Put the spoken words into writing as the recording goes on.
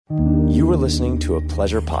You are listening to a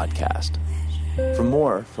Pleasure podcast. For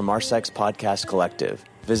more from our Sex Podcast Collective,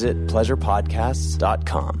 visit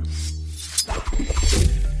pleasurepodcasts.com.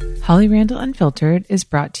 Holly Randall Unfiltered is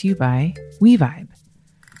brought to you by WeVibe.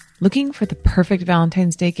 Looking for the perfect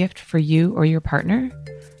Valentine's Day gift for you or your partner?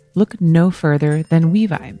 Look no further than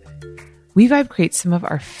WeVibe. WeVibe creates some of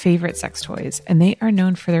our favorite sex toys, and they are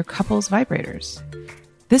known for their couples vibrators.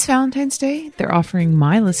 This Valentine's Day, they're offering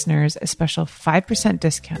my listeners a special 5%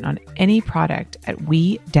 discount on any product at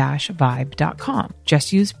we-vibe.com.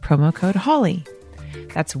 Just use promo code HOLLY.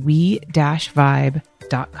 That's we-vibe.com.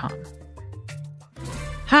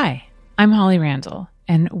 Hi, I'm Holly Randall,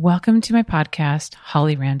 and welcome to my podcast,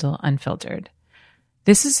 Holly Randall Unfiltered.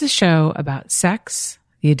 This is a show about sex,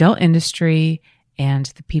 the adult industry, and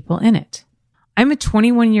the people in it. I'm a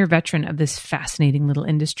 21-year veteran of this fascinating little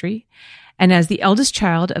industry, and as the eldest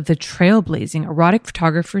child of the trailblazing erotic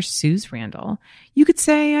photographer Suze Randall, you could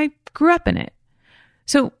say I grew up in it.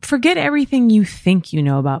 So forget everything you think you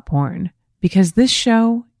know about porn, because this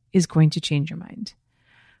show is going to change your mind.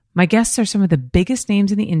 My guests are some of the biggest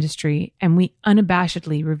names in the industry, and we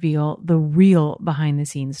unabashedly reveal the real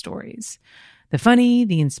behind-the-scenes stories. The funny,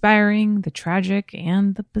 the inspiring, the tragic,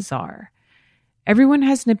 and the bizarre. Everyone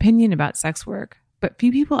has an opinion about sex work, but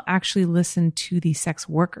few people actually listen to the sex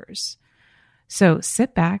workers. So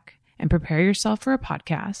sit back and prepare yourself for a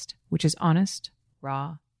podcast which is honest,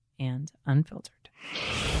 raw, and unfiltered.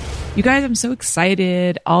 You guys, I'm so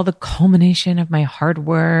excited. All the culmination of my hard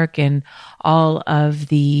work and all of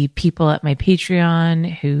the people at my Patreon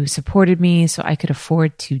who supported me so I could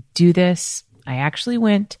afford to do this. I actually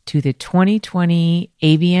went to the 2020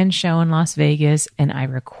 AVN show in Las Vegas and I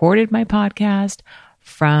recorded my podcast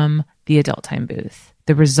from the Adult Time booth.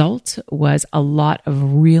 The result was a lot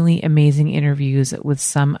of really amazing interviews with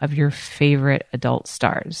some of your favorite adult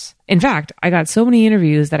stars. In fact, I got so many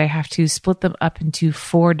interviews that I have to split them up into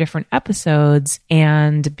 4 different episodes.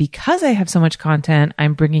 And because I have so much content,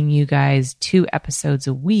 I'm bringing you guys 2 episodes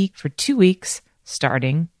a week for 2 weeks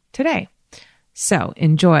starting today. So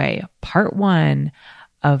enjoy part 1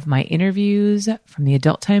 of my interviews from the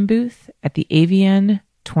Adult Time booth at the AVN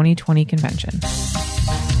 2020 convention.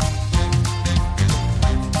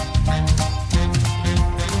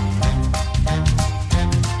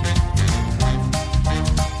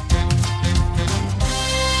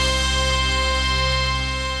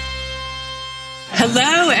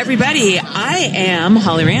 Hello, everybody. I am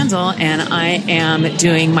Holly Randall, and I am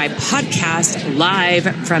doing my podcast live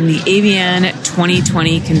from the AVN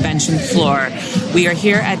 2020 convention floor. We are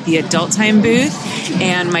here at the Adult Time booth,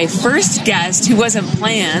 and my first guest, who wasn't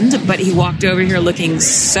planned, but he walked over here looking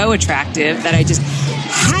so attractive that I just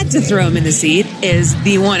had to throw him in the seat, is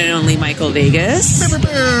the one and only Michael Vegas.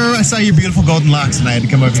 I saw your beautiful golden locks, and I had to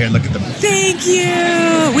come over here and look at them. Thank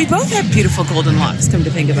you. We both have beautiful golden locks, come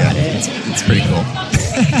to think about it. It's pretty cool.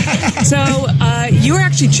 So you were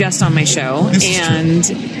actually just on my show, and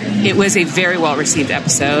it was a very well-received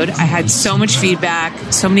episode. I had so much feedback,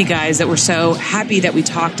 so many guys that were so happy that we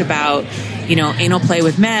talked about, anal play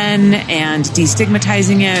with men and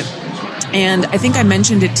destigmatizing it. And I think I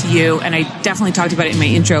mentioned it to you, and I definitely talked about it in my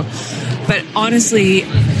intro. But honestly,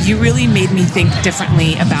 you really made me think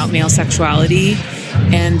differently about male sexuality.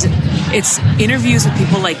 And it's interviews with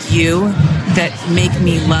people like you that make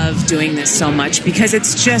me love doing this so much, because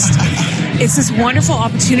it's this wonderful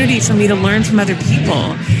opportunity for me to learn from other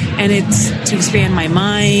people. And it's to expand my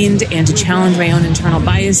mind and to challenge my own internal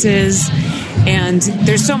biases. And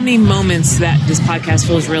there's so many moments that this podcast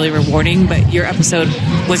feels really rewarding, but your episode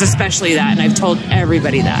was especially that, and I've told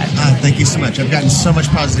everybody that. Thank you so much. I've gotten so much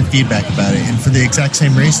positive feedback about it, and for the exact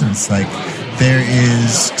same reasons. There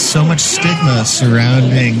is so much stigma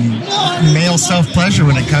surrounding male self-pleasure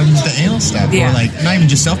when it comes to anal stuff. Yeah. Or not even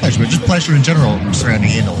just self-pleasure, but just pleasure in general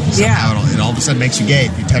surrounding anal. Yeah. It all of a sudden makes you gay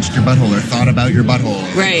if you touched your butthole or thought about your butthole.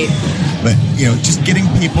 Right. But, just getting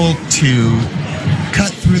people to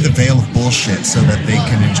cut through the veil of bullshit so that they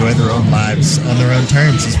can enjoy their own lives on their own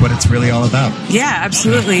terms is what it's really all about. Yeah,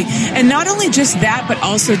 absolutely. And not only just that, but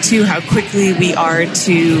also, too, how quickly we are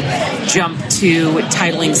to jump to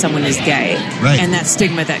titling someone as gay. Right. And that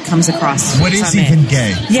stigma that comes across. What is even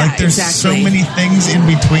gay? Yeah, there's exactly. so many things in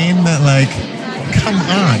between that, come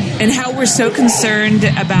on. And how we're so concerned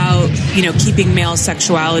about, keeping male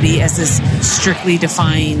sexuality as this strictly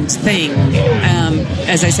defined thing.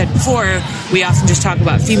 As I said before, we often just talk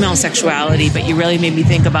about female sexuality, but you really made me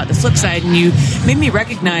think about the flip side, and you made me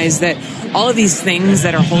recognize that all of these things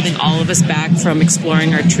that are holding all of us back from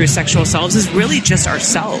exploring our true sexual selves is really just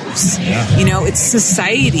ourselves. Yeah. It's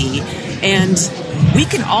society. And we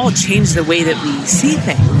can all change the way that we see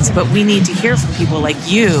things, but we need to hear from people like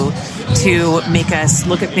you to make us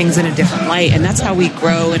look at things in a different light. And that's how we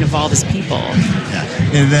grow and evolve as people. Yeah.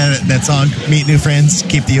 And that song, Meet New Friends,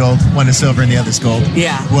 Keep the Old, one is silver and the other's gold.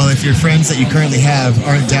 Yeah. Well, if your friends that you currently have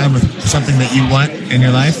aren't down with something that you want in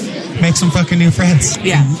your life, make some fucking new friends.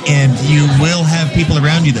 Yeah. And you will have people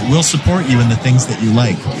around you that will support you in the things that you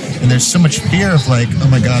like. And there's so much fear of like, oh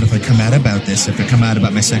my God, if I come out about this, if I come out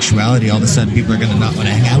about my sexuality, all of a sudden people are going to not want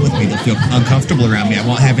to hang out with me. They'll feel uncomfortable around me. I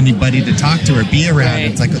won't have anybody to talk to or be around. Right.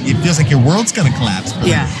 It's like, it feels like your world's going to collapse. But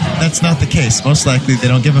Yeah. that's not the case. Most likely they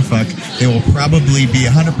don't give a fuck. They will probably be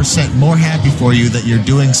 100% more happy for you that you're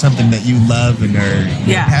doing something that you love and are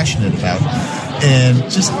passionate about. And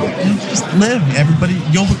just live. Everybody,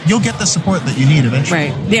 you'll get the support that you need eventually.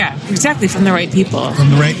 Right. Yeah, exactly. From the right people. From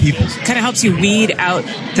the right people. Kind of helps you weed out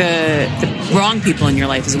the wrong people in your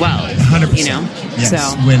life as well. 100%. You know? Yes. So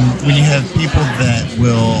When you have people that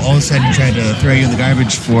will all of a sudden try to throw you in the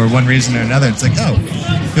garbage for one reason or another, it's like, oh,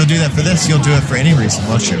 you'll do that for this, you'll do it for any reason,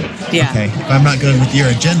 won't you? Yeah. Okay. If I'm not going with your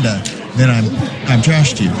agenda, then I'm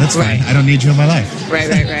trash to you. That's fine. Right. I don't need you in my life. Right.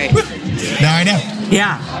 Now I know.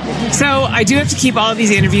 Yeah. So I do have to keep all of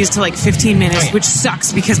these interviews to like 15 minutes, which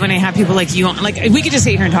sucks because when I have people like you on, like we could just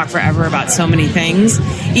sit here and talk forever about so many things.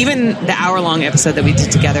 Even the hour-long episode that we did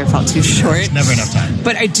together felt too short. There's never enough time.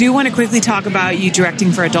 But I do want to quickly talk about you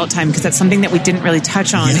directing for Adult Time because that's something that we didn't really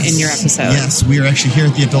touch on in your episode. Yes, we were actually here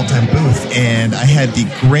at the Adult Time booth, and I had the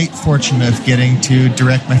great fortune of getting to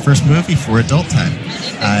direct my first movie for Adult Time.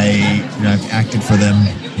 I've acted for them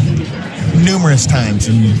numerous times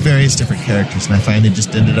in various different characters, and I finally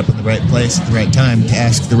just ended up in the right place at the right time to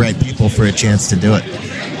ask the right people for a chance to do it.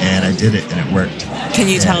 And I did it, and it worked. Can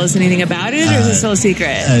you tell us anything about it, or is it still a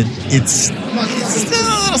secret? It's still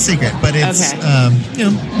a little secret, but it's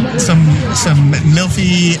okay. Some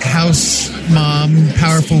milfy house mom,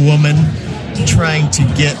 powerful woman trying to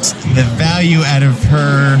get the value out of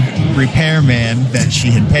her repairman that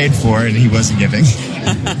she had paid for and he wasn't giving.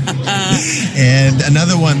 And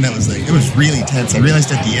another one that was like, it was really tense. I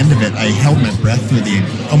realized at the end of it, I held my breath through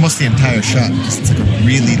almost the entire shot because it's like a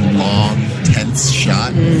really long, tense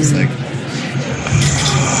shot. It's like,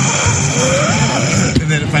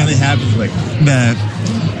 and then it finally happens. Like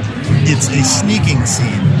it's a sneaking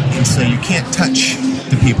scene, and so you can't touch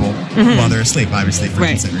the people while they're asleep, obviously, for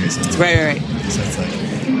consent reasons. Right. So it's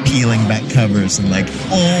like peeling back covers and like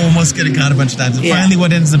almost getting caught a bunch of times. And finally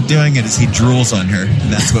what ends up doing it is he drools on her,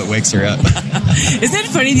 and that's what wakes her up. Isn't it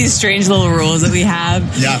funny, these strange little rules that we have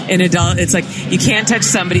in adult? It's like you can't touch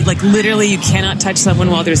somebody, like literally you cannot touch someone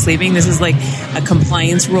while they're sleeping. This is like a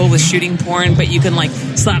compliance rule with shooting porn, but you can like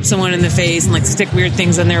slap someone in the face and like stick weird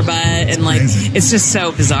things in their butt, and like it's just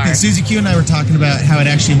so bizarre. And Susie Q and I were talking about how it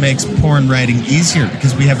actually makes porn writing easier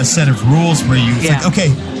because we have a set of rules where it's like, okay,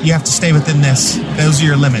 you have to stay within this. Those are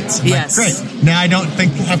your limits. Yes. Like, great. Now I don't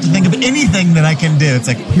have to think of anything that I can do. It's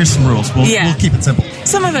like, here's some rules. We'll keep it simple.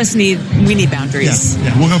 Some of us need boundaries.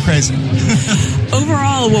 Yeah, we'll go crazy.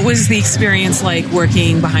 Overall, what was the experience like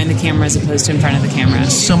working behind the camera as opposed to in front of the camera?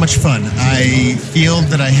 So much fun. I feel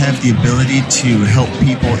that I have the ability to help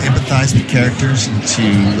people empathize with characters and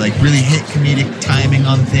to like really hit comedic timing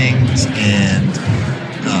on things, and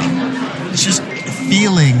it's just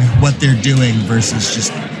feeling what they're doing versus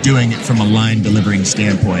just doing it from a line delivering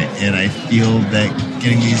standpoint. And I feel that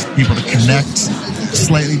getting these people to connect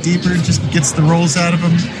slightly deeper just gets the roles out of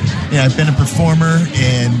them. Yeah, I've been a performer,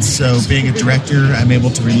 and so being a director, I'm able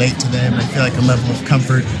to relate to them. I feel like a level of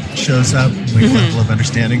comfort shows up, like a level of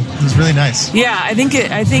understanding. It was really nice. Yeah, I think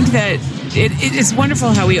that it's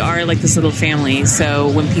wonderful how we are like this little family. So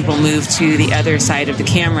when people move to the other side of the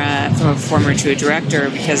camera from a performer to a director,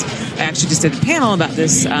 because I actually just did a panel about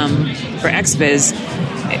this for XBiz,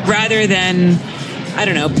 rather than, I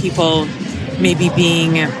don't know, people maybe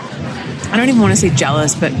being, I don't even want to say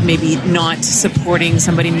jealous, but maybe not supporting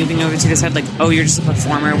somebody moving over to the side, like, oh, you're just a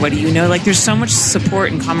performer, what do you know? Like, there's so much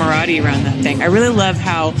support and camaraderie around that thing. I really love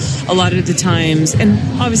how a lot of the times, and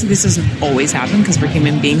obviously this doesn't always happen because we're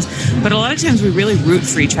human beings, but a lot of times we really root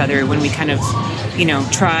for each other when we kind of, you know,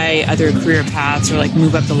 try other career paths or like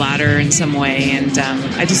move up the ladder in some way. And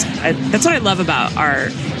that's what I love about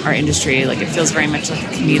our industry. Like, it feels very much like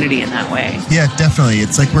a community in that way. Yeah, definitely.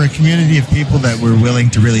 It's like we're a community of people that were willing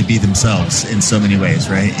to really be themselves in so many ways,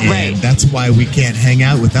 right? And that's why we can't hang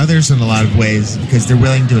out with others in a lot of ways, because they're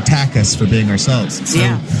willing to attack us for being ourselves. So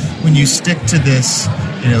when you stick to this,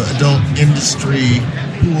 you know, adult industry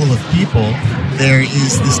pool of people, there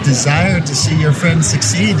is this desire to see your friends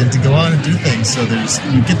succeed and to go on and do things. So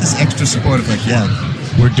you get this extra support of like, yeah,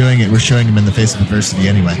 we're doing it. We're showing them in the face of adversity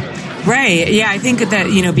anyway. Right. Yeah, I think that,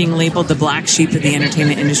 being labeled the black sheep of the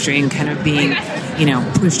entertainment industry and kind of being,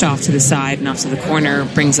 pushed off to the side and off to the corner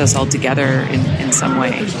brings us all together in some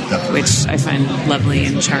way, which I find lovely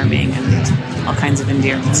and charming and all kinds of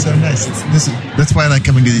endearing. It's so nice. That's why I like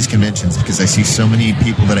coming to these conventions, because I see so many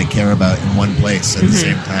people that I care about in one place at the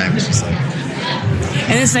same time. It's just like...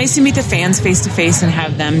 And it's nice to meet the fans face to face and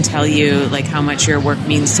have them tell you like how much your work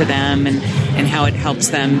means to them and how it helps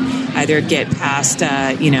them either get past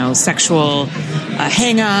sexual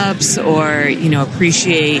hang-ups or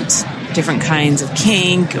appreciate different kinds of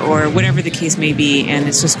kink or whatever the case may be. And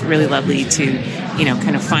it's just really lovely to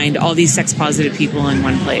kind of find all these sex positive people in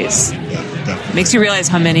one place. It makes you realize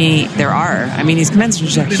how many there are. I mean, these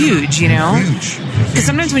conventions are huge, Huge. Because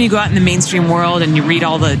sometimes when you go out in the mainstream world and you read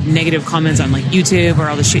all the negative comments on like YouTube or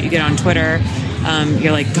all the shit you get on Twitter,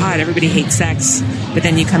 you're like, God, everybody hates sex. But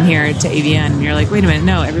then you come here to AVN and you're like, wait a minute,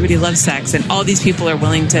 no, everybody loves sex. And all these people are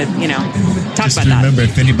willing to, talk Just about that. Remember,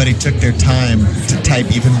 if anybody took their time to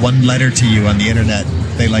type even one letter to you on the internet,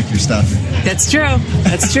 they like your stuff. That's true.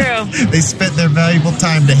 That's true. They spent their valuable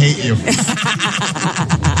time to hate you.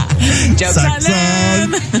 Joke's on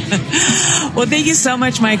them. Well, thank you so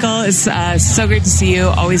much, Michael. It's so great to see you.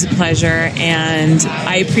 Always a pleasure. And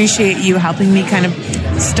I appreciate you helping me kind of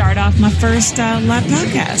start off my first live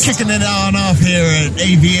podcast. Kicking it on off here at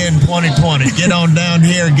AVN 2020. Get on down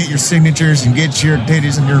here and get your signatures and get your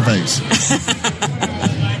titties in your face.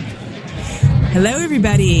 Hello,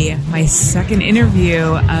 everybody. My second interview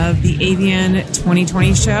of the AVN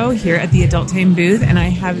 2020 show here at the Adult Time booth, and I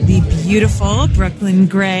have the beautiful Brooklyn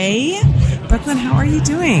Gray. Brooklyn, how are you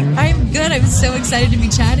doing? I'm good. I'm so excited to be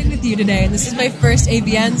chatting with you today, and this is my first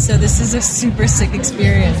AVN, so this is a super sick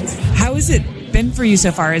experience. How has it been for you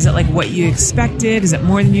so far? Is it like what you expected? Is it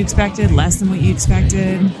more than you expected? Less than what you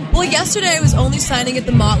expected? Well, yesterday I was only signing at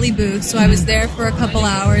the Motley booth, so I was there for a couple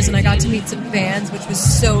hours and I got to meet some fans, which was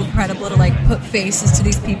so incredible to like put faces to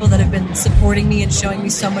these people that have been supporting me and showing me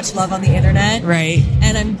so much love on the internet. Right.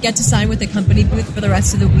 And I get to sign with the company booth for the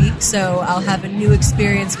rest of the week, so I'll have a new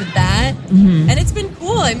experience with that. Mm-hmm. And it's been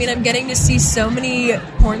cool. I mean, I'm getting to see so many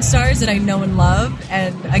porn stars that I know and love,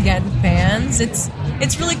 and again, fans. It's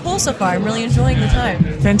really cool so far. I'm really enjoying the time.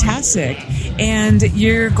 Fantastic. And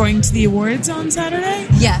you're going to the awards on Saturday?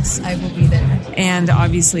 Yes, I will be there. And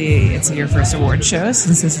obviously it's your first award show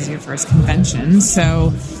since this is your first convention. So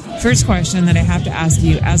first question that I have to ask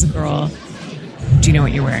you as a girl, do you know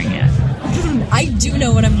what you're wearing yet? I do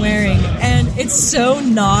know what I'm wearing, and it's so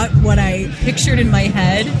not what I pictured in my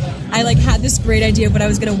head. I had this great idea of what I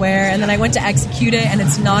was going to wear, and then I went to execute it, and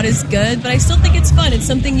it's not as good, but I still think it's fun. It's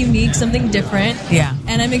something unique, something different. Yeah.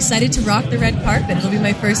 And I'm excited to rock the red carpet. It'll be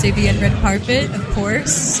my first AVN red carpet, of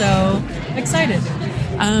course, so I'm excited.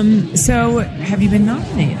 So have you been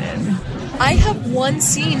nominated? I have one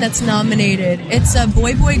scene that's nominated. It's a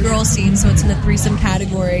boy-boy-girl scene, so it's in the threesome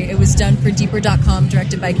category. It was done for Deeper.com,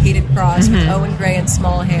 directed by Codey with Owen Gray and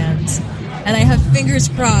Small Hands. And I have fingers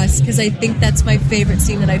crossed because I think that's my favorite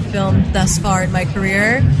scene that I've filmed thus far in my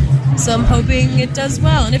career. So I'm hoping it does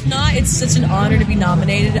well. And if not, it's such an honor to be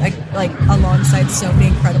nominated, alongside so many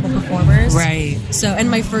incredible performers. Right. So, in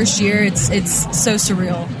my first year, it's so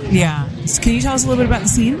surreal. Yeah. So can you tell us a little bit about the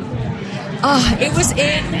scene? It was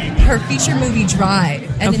in her feature movie Drive,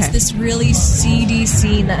 and It's this really seedy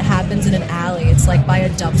scene that happens in an alley. It's by a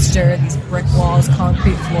dumpster, these brick walls,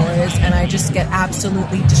 concrete floors, and I just get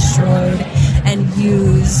absolutely destroyed and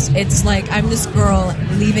used. It's I'm this girl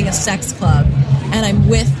leaving a sex club, and I'm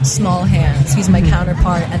with Small Hands. He's my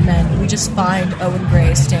counterpart, and then we just find Owen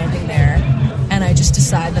Gray standing there, and I just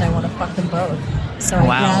decide that I want to fuck them both. So I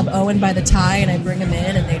grab Owen by the tie and I bring him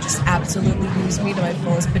in, and they just absolutely use me to my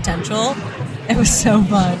fullest potential. It was so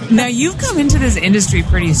fun. Now, you've come into this industry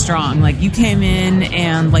pretty strong. You came in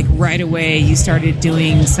and right away you started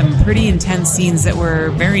doing some pretty intense scenes that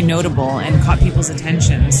were very notable and caught people's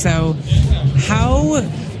attention. So how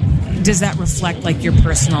does that reflect your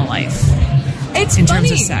personal life? It's in funny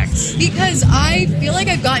terms of sex, because I feel like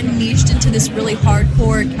I've gotten niched into this really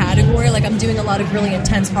hardcore category. I'm doing a lot of really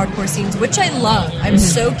intense hardcore scenes, which I love. I'm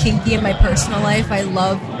so kinky in my personal life. I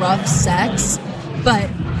love rough sex, but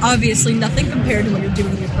obviously nothing compared to what you're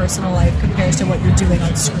doing in your personal life compares to what you're doing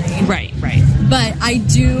on screen. Right. But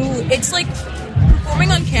it's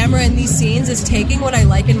performing on camera in these scenes is taking what I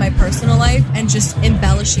like in my personal life and just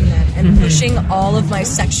embellishing them and pushing all of my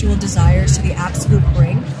sexual desires to the absolute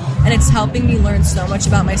brink. And it's helping me learn so much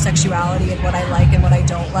about my sexuality and what I like and what I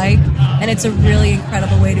don't like. And it's a really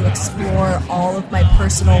incredible way to explore all of my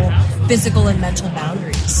personal, physical, and mental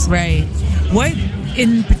boundaries. Right. What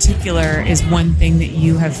in particular is one thing that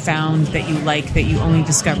you have found that you like that you only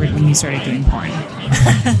discovered when you started doing porn?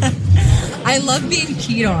 I love being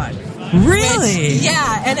peed on. Really?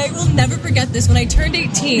 Yeah, and I will never forget this. When I turned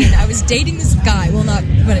 18, I was dating this guy. Well, not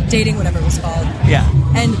but dating, whatever it was called. Yeah.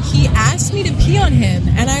 And he asked me to pee on him,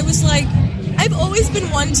 and I was like, I've always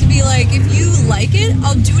been one to be like, if you like it,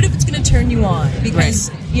 I'll do it if it's going to turn you on.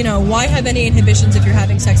 Because, you know, why have any inhibitions if you're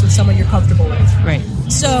having sex with someone you're comfortable with? Right.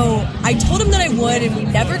 So I told him that I would, and we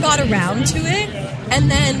never got around to it.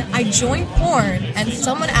 And then I joined porn, and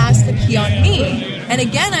someone asked to pee on me. And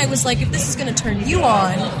again, I was like, if this is going to turn you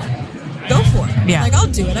on, go for it. Yeah. Like,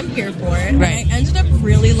 I'll do it. I'm here for it. Right. And I ended up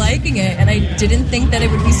really liking it, and I didn't think that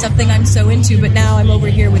it would be something I'm so into, but now I'm over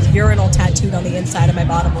here with urinal tattooed on the inside of my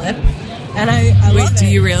bottom lip. And I love it. Wait, do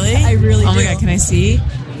you really? I really do. Oh my God, can I see?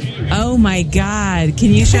 Oh my God.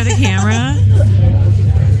 Can you show the camera?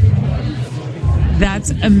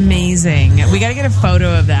 That's amazing. We got to get a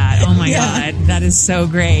photo of that. Oh my God. That is so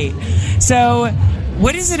great. So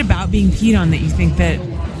what is it about being peed on that you think that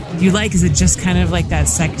you like? Is it just kind of like that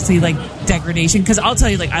sexy, like, degradation? Because I'll tell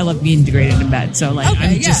you, like, I love being degraded in bed. So, like,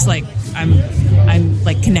 Okay, just like, I'm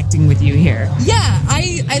like connecting with you here. Yeah,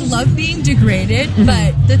 I love being degraded,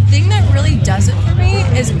 but the thing that really does it for me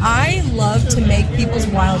is I love to make people's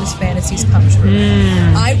wildest fantasies come true.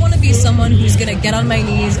 I want to be someone who's going to get on my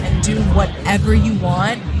knees and do whatever you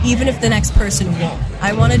want, even if the next person won't.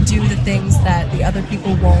 I want to do the things that the other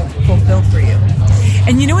people won't fulfill for you.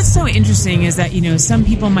 And you know what's so interesting is that, you know, some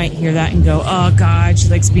people might hear that and go, oh God, she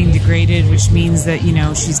likes being degraded, which means that, you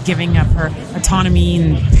know, she's giving up her autonomy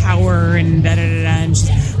and power and da-da-da-da.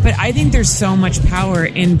 But I think there's so much power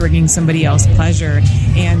in bringing somebody else pleasure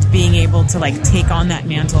and being able to, like, take on that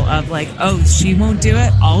mantle of, like, oh, she won't do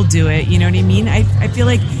it, I'll do it. You know what I mean? I feel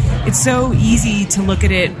like it's so easy to look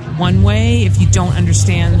at it one way if you don't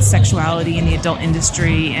understand sexuality in the adult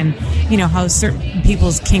industry and, you know, how certain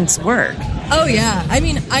people's kinks work. Oh, yeah. I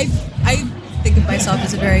mean, I think of myself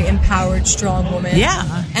as a very empowered, strong woman.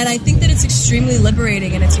 Yeah. And I think that it's extremely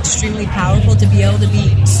liberating and it's extremely powerful to be able to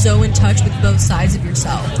be so in touch with both sides of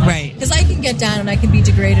yourself. Right. Because I can get down and I can be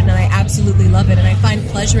degraded and I absolutely love it and I find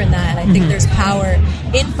pleasure in that. And I think there's power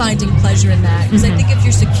in finding pleasure in that. Because I think if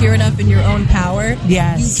you're secure enough in your own power,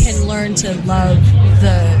 yes, you can learn to love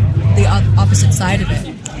the opposite side of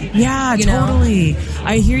it. Yeah, you totally.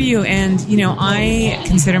 I hear you. And, you know, I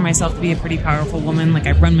consider myself to be a pretty powerful woman. Like,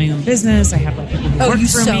 I run my own business. I have, like, people who work for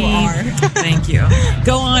so me. Are. Thank you.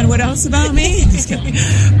 Go on. What else about me? Just kidding.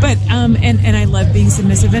 But, and I love being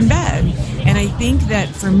submissive in bed. And I think that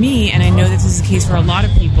for me, and I know this is the case for a lot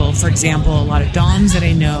of people, for example, a lot of DOMs that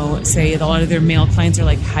I know say that a lot of their male clients are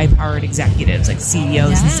like high-powered executives, like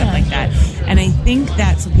CEOs and stuff like that. And I think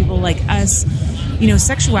that for people like us, you know,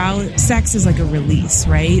 sex is like a release,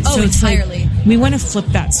 right? Oh, so it's entirely. Like, we want to flip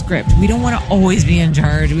that script. We don't want to always be in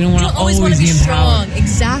charge. We don't want to always be strong. empowered.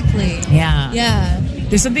 Exactly. Yeah. Yeah.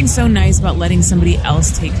 There's something so nice about letting somebody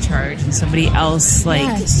else take charge and somebody else,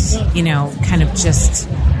 like, you know, kind of just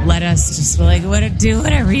let us just be like, do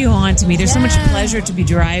whatever you want to me. There's so much pleasure to be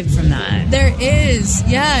derived from that. There is.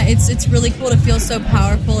 Yeah. It's really cool to feel so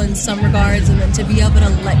powerful in some regards and then to be able to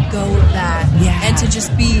let go of that. Yeah. And to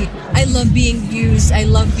just be, I love being used. I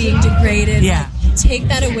love being degraded. Yeah. Take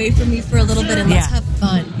that away from me for a little bit and let's have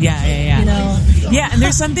fun. Yeah. You know? Yeah, and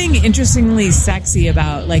there's something interestingly sexy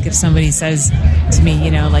about, like, if somebody says to me,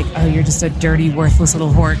 you know, like, oh, you're just a dirty, worthless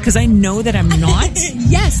little whore, because I know that I'm not.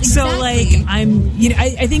 Yes, exactly. So, like, I'm, you know,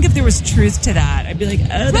 I think if there was truth to that, I'd be like,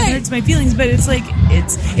 oh, that hurts my feelings, but it's like,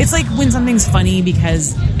 it's like when something's funny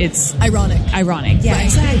because it's ironic. Yeah, right.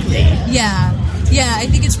 Exactly. Yeah, I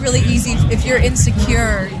think it's really easy. If you're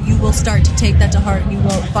insecure, you will start to take that to heart and you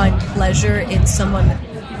won't find pleasure in someone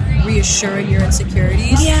reassuring your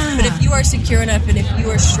insecurities. Yeah. But if you are secure enough and if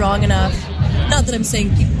you are strong enough, not that I'm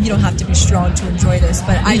saying you don't have to be strong to enjoy this,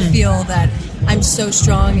 but I feel that I'm so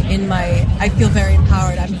strong I feel very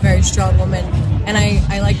empowered. I'm a very strong woman. And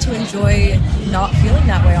I like to enjoy not feeling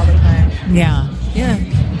that way all the time. Yeah.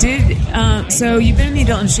 So you've been in the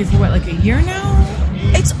adult industry for what, like a year now?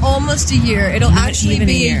 It's almost a year. It'll Not actually even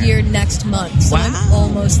be a year next month. So Wow. I'm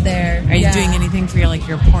almost there. Are you doing anything for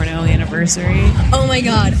your porno anniversary? Oh my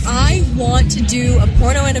God. I want to do a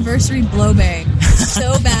porno anniversary blow bang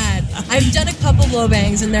so bad. I've done a couple blow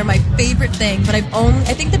bangs and they're my favorite thing, but I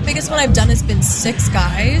think the biggest one I've done has been 6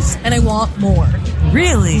 guys and I want more.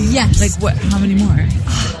 Really? Yes. Like what? How many more?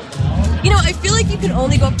 You know, I feel like you can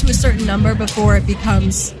only go up to a certain number before it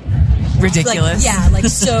becomes ridiculous.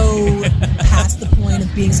 So past the point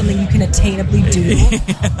of being something you can attainably do.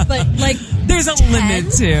 But there's a 10?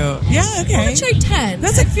 limit too. Yeah, okay. I'll try 10.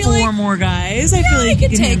 That's like 4 more guys. I feel like I you could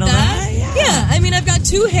can take handle that. Yeah, I mean, I've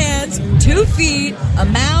 2 hands, 2 feet, a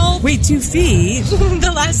mouth. Wait, 2 feet?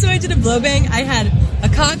 The last time I did a blow bang, I had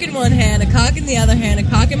a cock in one hand, a cock in the other hand, a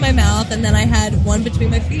cock in my mouth, and then I had one between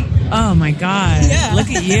my feet. Oh my God. Yeah. Look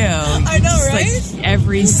at you. I know, Just, right? Like,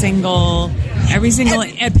 every single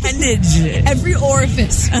appendage. Every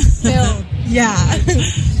orifice filled. Yeah.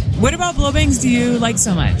 What about blow bangs do you like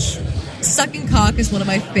so much? Sucking cock is one of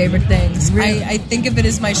my favorite things. Really? I think of it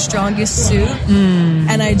as my strongest suit,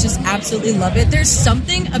 and I just absolutely love it. There's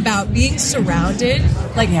something about being surrounded.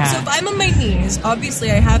 So if I'm on my knees,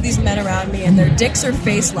 obviously I have these men around me, and their dicks are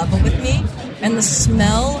face level with me, and the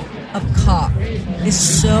smell of cock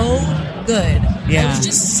is so good. Yeah. I was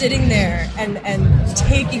just sitting there and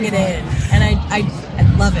taking it in, and I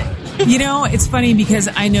love it. You know, it's funny because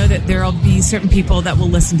I know that there'll be certain people that will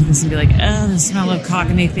listen to this and be like, oh, the smell of cock,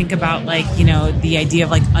 and they think about, like, you know, the idea of,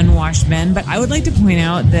 like, unwashed men. But I would like to point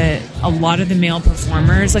out that a lot of the male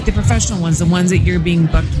performers, like the professional ones, the ones that you're being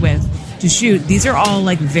booked with to shoot, these are all,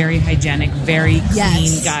 like, very hygienic, very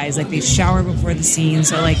clean guys. Like, they shower before the scene.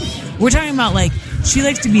 So, like, we're talking about, like, she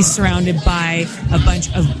likes to be surrounded by a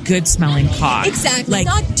bunch of good-smelling cock. Exactly. Like,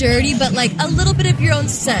 not dirty, but, like, a little bit of your own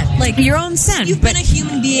scent. Like, your own scent. You've been a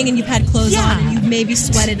human being and you've had clothes on and you've maybe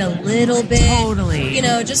sweated a little bit. Totally. You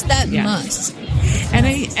know, just that must. And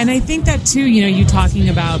I think that, too, you know, you talking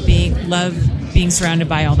about being surrounded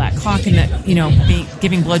by all that cock and that, you know,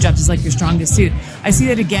 giving blowjobs is like your strongest suit. I see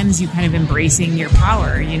that again as you kind of embracing your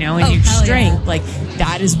power, you know, and your strength. Yeah. Like,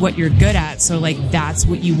 that is what you're good at. So, like, that's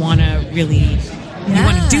what you want to really... You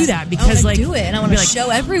want to do that because, like, do it, and I want to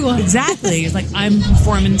show everyone. Exactly. It's like, I'm a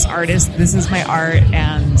performance artist. This is my art,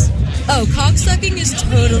 and cocksucking is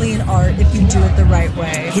totally an art if you do it the right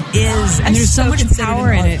way. It is, and there's so much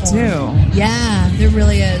power in it too. Yeah, there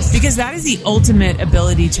really is. Because that is the ultimate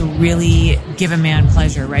ability to really give a man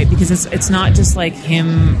pleasure, right? Because it's not just like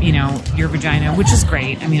him, you know, your vagina, which is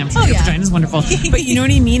great. I mean, I'm sure your vagina is wonderful, but you know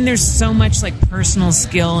what I mean? There's so much, like, personal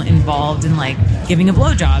skill involved in, like, giving a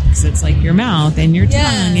blowjob, because it's like your mouth and your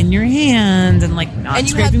tongue and your hand and, like, not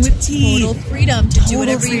scraping with teeth. Total freedom to do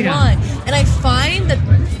whatever you want. And I find that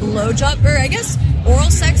blowjob, or I guess oral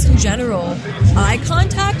sex in general, eye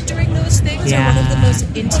contact during those things are one of the most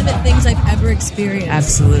intimate things I've ever experienced.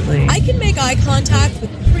 Absolutely. I can make eye contact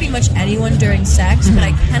with pretty much anyone during sex, but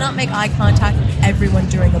I cannot make eye contact with everyone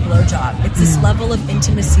during a blowjob. It's this level of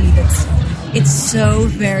intimacy it's so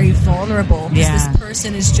very vulnerable because this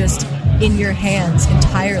person is just in your hands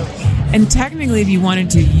entirely. And technically, if you wanted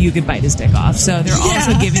to, you could bite his dick off. So they're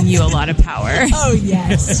also giving you a lot of power. Oh,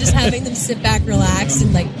 yes. Just having them sit back, relax,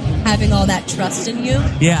 and, like, having all that trust in you.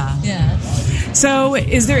 Yeah. Yeah. So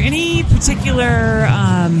is there any particular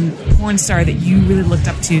porn star that you really looked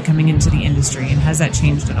up to coming into the industry, and has that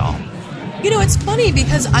changed at all? You know, it's funny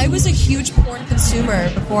because I was a huge porn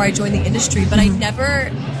consumer before I joined the industry, but I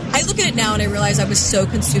look at it now and I realize I was so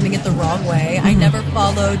consuming it the wrong way. I never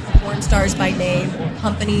followed porn stars by name or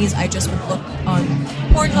companies. I just would look on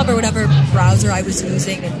Pornhub or whatever browser I was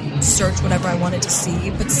using and search whatever I wanted to see.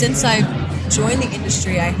 But since I've joined the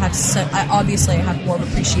industry, I have more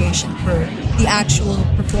appreciation for the actual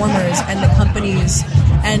performers and the companies.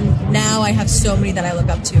 And now I have so many that I look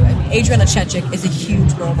up to. I mean, Adriana Chechik is a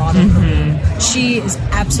huge role model for me. She is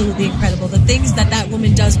absolutely incredible. The things that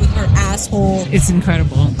woman does with her asshole, it's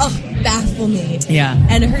incredible. Baffle me. Yeah.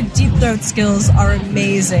 And her deep throat skills are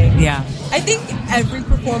amazing. Yeah. I think every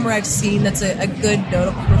performer I've seen that's a good,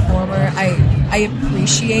 notable performer, I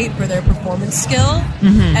appreciate for their performance skill.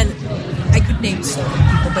 And I could name so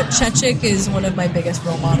many people, but Chechik is one of my biggest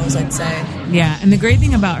role models, I'd say. Yeah, and the great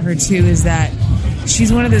thing about her, too, is that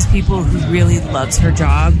she's one of those people who really loves her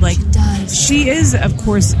job. Like, she does. She is, of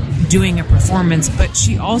course, doing a performance, but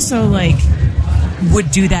she also, like,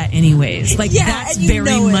 would do that anyways. Like, that's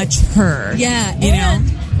very much her. Yeah, you know?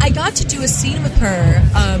 I got to do a scene with her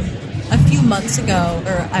a few months ago,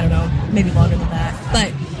 or I don't know, maybe longer than that.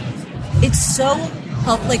 But it's so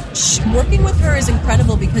working with her is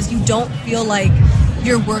incredible because you don't feel like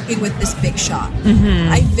you're working with this big shot.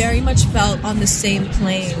 I very much felt on the same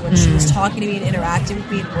plane when she was talking to me and interacting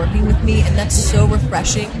with me and working with me, and that's so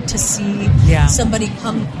refreshing to see somebody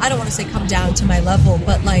I don't want to say come down to my level,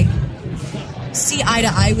 but like see eye to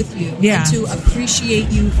eye with you and to appreciate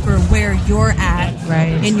you for where you're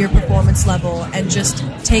at in your performance level and just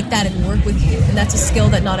take that and work with you. And that's a skill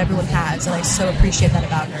that not everyone has, and I so appreciate that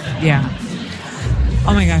about her. Yeah.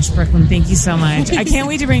 Oh my gosh, Brooklyn, thank you so much. I can't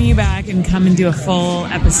wait to bring you back and come and do a full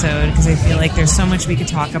episode because I feel like there's so much we could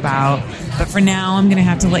talk about. But for now, I'm going to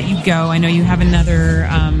have to let you go. I know you have another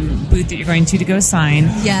booth that you're going to go sign.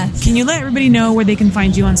 Yes. Can you let everybody know where they can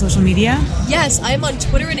find you on social media? Yes, I'm on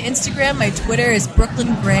Twitter and Instagram. My Twitter is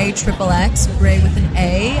Brooklyn Gray XXX, Gray with an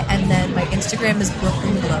A, and then my Instagram is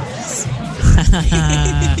Brooklyn Glows.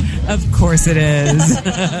 Of course it is.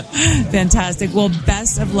 Fantastic. Well,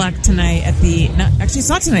 best of luck tonight at the... No, actually, it's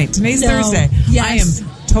not tonight. Today's Thursday. Yes. I am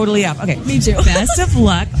totally up. Okay. Me too. Best of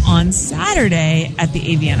luck on Saturday at the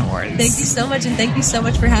AVN Awards. Thank you so much, and thank you so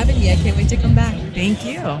much for having me. I can't wait to come back. Thank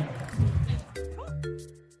you.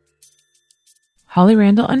 Holly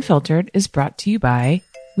Randall Unfiltered is brought to you by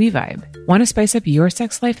WeVibe. Want to spice up your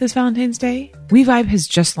sex life this Valentine's Day? WeVibe has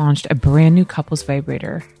just launched a brand new couples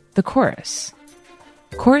vibrator, the Chorus.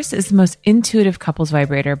 Chorus is the most intuitive couples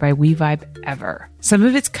vibrator by WeVibe ever. Some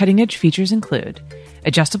of its cutting-edge features include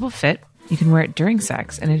adjustable fit. You can wear it during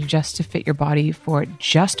sex and it adjusts to fit your body for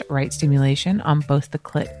just right stimulation on both the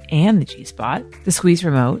clit and the G-spot. The squeeze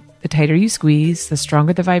remote. The tighter you squeeze, the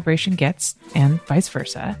stronger the vibration gets, and vice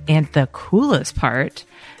versa. And the coolest part,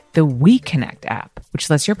 the WeConnect app, which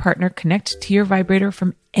lets your partner connect to your vibrator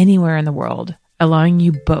from anywhere in the world, allowing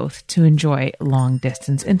you both to enjoy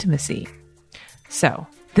long-distance intimacy. So,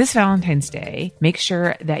 this Valentine's Day, make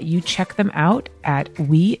sure that you check them out at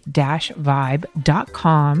we-vibe.com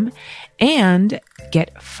and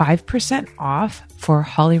get 5% off for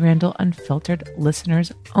Holly Randall Unfiltered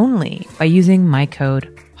listeners only by using my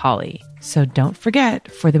code HOLLY. So don't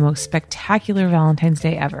forget, for the most spectacular Valentine's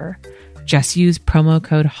Day ever, just use promo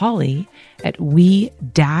code HOLLY at we-vibe.com.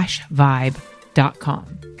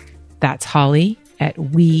 That's Holly at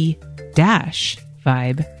we-vibe.com.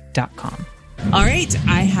 All right,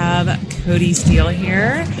 I have Codey Steele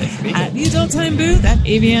here at the Adult Time booth at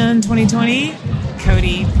AVN 2020.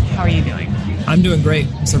 Codey, how are you doing? I'm doing great.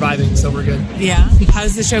 I'm surviving, so we're good. Yeah?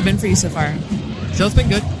 How's the show been for you so far? Show's been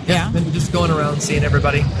good. Yeah? Been just going around seeing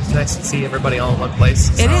everybody. It's nice to see everybody all in one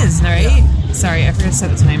place. So, it is, right? Yeah. Sorry, I forgot to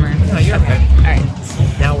set the timer. No, you're okay. All right.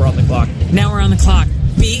 Now we're on the clock. Now we're on the clock.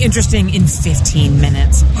 Be interesting in 15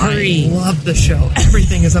 minutes. Hurry. I love the show.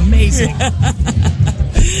 Everything is amazing.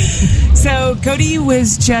 So, Codey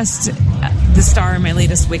was just the star in my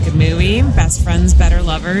latest Wicked movie, Best Friends, Better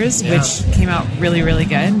Lovers, which came out really, really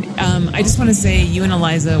good. I just want to say you and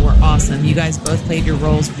Eliza were awesome. You guys both played your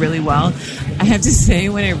roles really well. I have to say,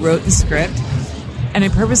 when I wrote the script, and I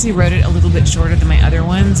purposely wrote it a little bit shorter than my other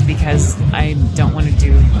ones because I don't want to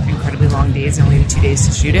do incredibly long days. I only had 2 days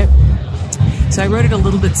to shoot it. So I wrote it a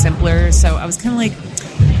little bit simpler. So I was kind of like,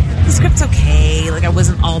 the script's okay. Like, I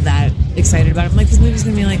wasn't all that excited about it. I'm like, this movie's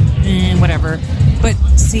going to be like, whatever. But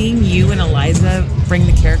seeing you and Eliza bring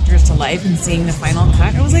the characters to life and seeing the final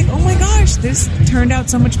cut, I was like, oh my gosh, this turned out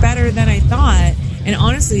so much better than I thought. And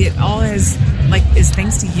honestly, it all is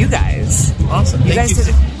thanks to you guys. Awesome. You guys did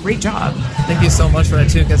a great job. Thank you so much for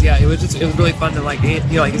that too, because it was really fun to like you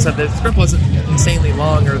said, the script wasn't insanely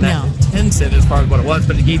long or that intensive as far as what it was,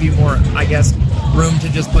 but it gave you more, I guess, room to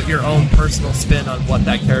just put your own personal spin on what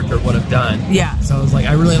that character would have done. Yeah. So I was like,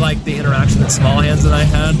 I really liked the interaction with Small Hands that I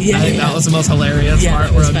had. Yeah, I think that was the most hilarious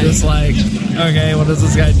part where I'm just like, okay, what is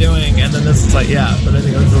this guy doing? And then this is like, but I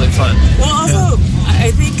think it was really fun. Well, also,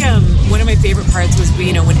 I think one of my favorite parts was,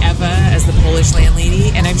 when Eva as the Polish landlady,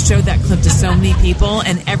 and I've showed that clip to so many people,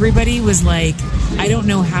 and everybody was like, I don't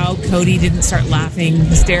know how Codey didn't start laughing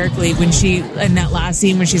hysterically when she, in that last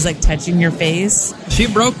scene when she's like touching your face. She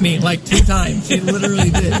broke me like 2 times. She literally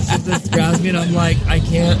did. She just grabs me and I'm like, I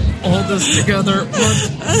can't hold this together much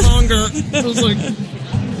longer. It was like,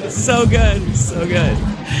 so good. So good.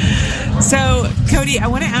 So, Codey, I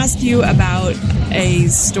want to ask you about a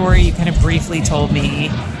story you kind of briefly told me.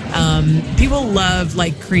 People love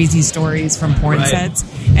like crazy stories from porn sets.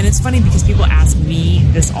 And it's funny because people ask me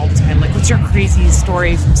this all the time, like, what's your crazy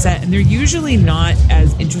story from set? And they're usually not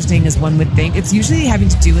as interesting as one would think. It's usually having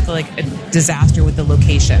to do with like a disaster with the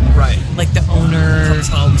location. Right. Like the owner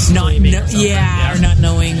or not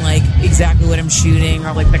knowing like exactly what I'm shooting,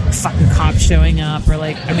 or like the fucking cop showing up, or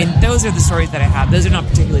like, I mean, those are the stories that I have. Those are not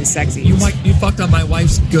particularly sexy. You fucked on my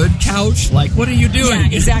wife's good couch? Like, what are you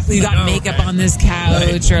doing? Yeah, exactly. You got makeup on this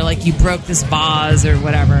couch, or like you broke this vase or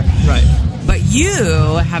whatever. Right. But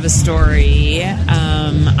you have a story.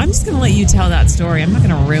 I'm just going to let you tell that story. I'm not going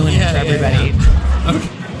to ruin it for everybody. Yeah.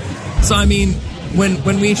 Okay. So, I mean,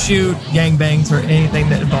 when we shoot gangbangs or anything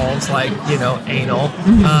that involves, like, anal,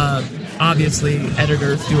 obviously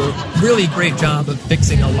editors do a really great job of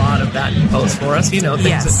fixing a lot of that in post for us. Things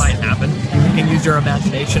that might happen. You can use your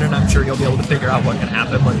imagination, and I'm sure you'll be able to figure out what can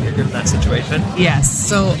happen when you're in that situation. Yes.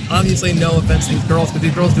 So obviously, no offense to these girls, because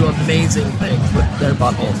these girls do amazing things with their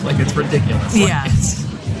buttholes. Like, it's ridiculous. Yeah.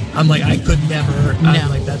 I'm like, I could never. No. I'm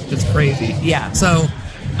like, that's just crazy. Yeah. So,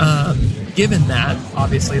 given that,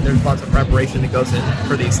 obviously, there's lots of preparation that goes in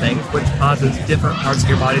for these things, which causes different parts of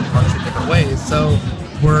your body to function different ways. So,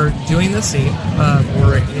 we're doing this scene.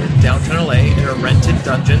 We're in downtown LA in a rented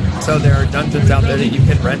dungeon. So there are dungeons out there that you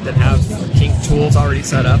can rent that have kink tools already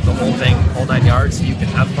set up, the whole thing, whole 9 yards. So you can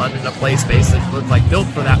have fun in a play space that's like built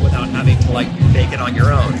for that without having to like make it on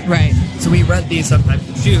your own. Right. So we rent these sometimes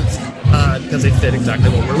for shoots because they fit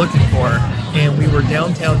exactly what we're looking for. And we were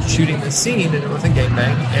downtown shooting this scene, and it was a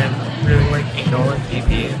gangbang, and we were doing like anal and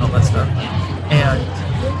PP and all that stuff. And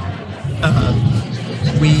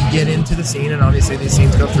we get into the scene, and obviously these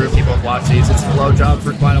scenes go through. People have watched these. It's a blowjob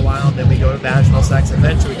for quite a while, and then we go to vaginal sex, and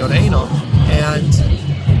eventually we go to anal. And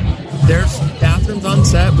there's bathrooms on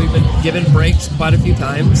set. We've been given breaks quite a few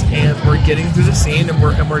times, and we're getting through the scene, and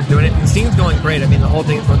we're doing it. And the scene's going great. I mean, the whole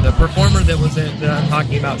thing from the performer that I'm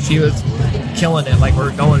talking about, she was killing it. Like,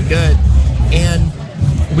 we're going good. And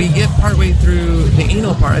we get partway through the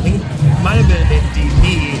anal part. I think it might have been in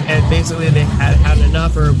DP, and basically they had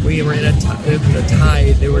enough, or we were in a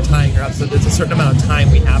tie. They were tying her up, so there's a certain amount of time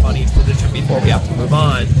we have on each position before we have to move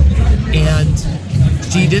on. And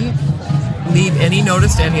she didn't leave any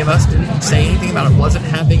notice to any of us, didn't say anything about it, wasn't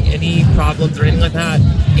having any problems or anything like that.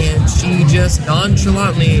 And she just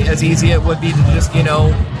nonchalantly, as easy it would be to just,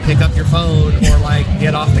 pick up your phone or like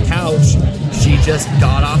get off the couch, she just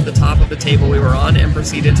got off the top of the table we were on and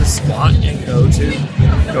proceeded to squat and go to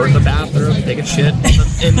the bathroom, take a shit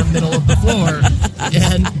in the middle of the floor.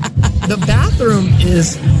 And the bathroom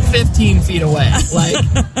is 15 feet away. Like,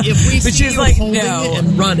 if we see you like, holding it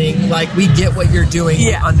and running, like, we get what you're doing.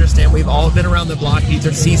 Yeah. We understand. We've all been around the block. These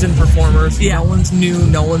are seasoned performers. Yeah. No one's new.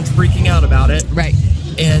 No one's freaking out about it. Right.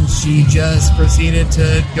 And she just proceeded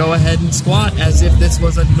to go ahead and squat as if this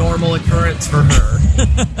was a normal occurrence for her.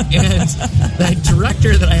 And the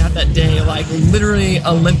director that I had that day, like, literally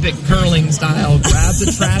Olympic curling style, grabs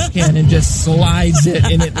a trash can and just slides it,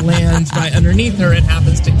 and it lands right underneath her and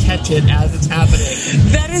happens to catch it as it's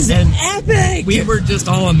happening. That is epic! We were just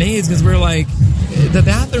all amazed because we're like, the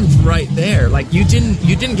bathroom's right there. Like, you didn't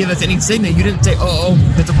give us any signal. You didn't say, oh,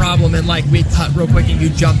 that's a problem, and like we cut real quick and you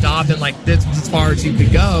jumped off and like this was as far as you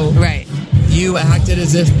could go. Right. You acted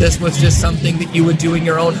as if this was just something that you would do in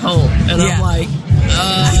your own home. And I'm like,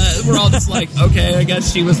 we're all just like, okay, I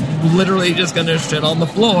guess she was literally just gonna shit on the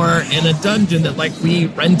floor in a dungeon that like we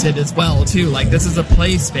rented as well too. Like, this is a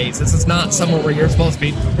play space. This is not somewhere where you're supposed to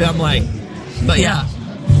be. I'm like, but yeah.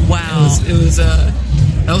 Wow. It was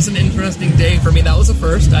that was an interesting day for me. That was a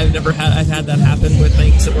first. I've had that happen with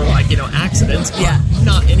things that were like, accidents. Yeah.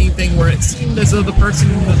 Not anything where it seemed as though the person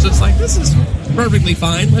was just like, this is perfectly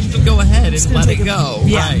fine. Let's just go ahead and let it go.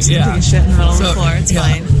 Yeah. Right. Take a shit in the middle of the floor. It's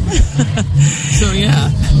fine. So yeah,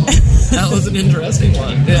 that was an interesting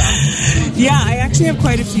one. Yeah. Yeah. I actually have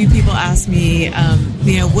quite a few people ask me,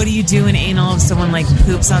 what do you do in anal if someone like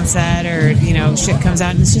poops on set or, shit comes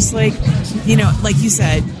out? And it's just like, like you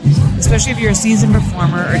said, especially if you're a seasoned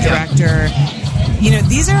performer or director,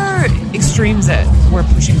 these are extremes that we're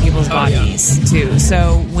pushing people's bodies to.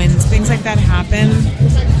 So when things like that happen,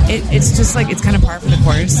 it's just like, it's kind of par for the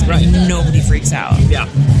course. Right. And nobody freaks out. Yeah.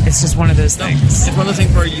 It's just one of those things. It's one of those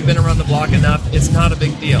things where you've been around the block enough, it's not a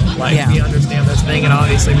big deal. Like, we understand this thing, and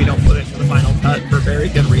obviously we don't put it in the final cut for very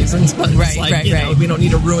good reasons, but it's like, we don't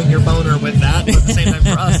need to ruin your boner with that. But at the same time,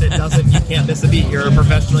 for us, it doesn't, you can't miss a beat. You're a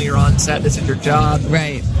professional, you're on set, this is your job.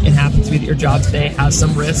 Right. It happens to be that your job today has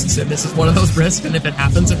some risks, and this is one of those risks, and if it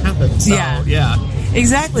happens, it happens. So, yeah.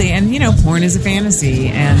 Exactly. And, porn is a fantasy,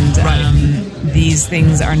 and these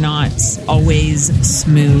things are not always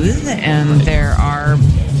smooth, and there are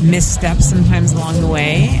missteps sometimes along the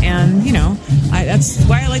way. And, that's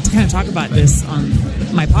why I like to kind of talk about this on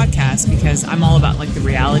my podcast, because I'm all about, like, the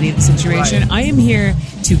reality of the situation. Right. I am here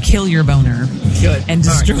to kill your boner and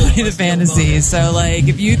destroy the fantasy. So, like,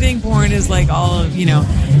 if you think porn is, like, all of,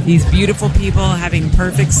 these beautiful people having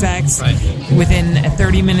perfect sex within a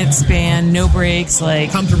 30-minute span, no breaks,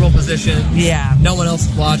 like... comfortable position. Yeah. No one else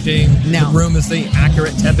is watching. No. The room is the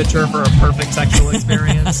accurate temperature for a perfect sexual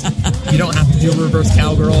experience. You don't have to do reverse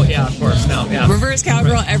cowgirl. Yeah, of course. No, yeah. Reverse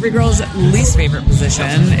cowgirl, every girl's least favorite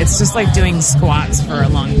position. It's just like doing squats for a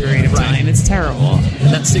long period of time. It's terrible.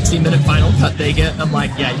 And that 60-minute final cut they get, I'm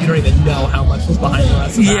like, you don't even know how much was behind the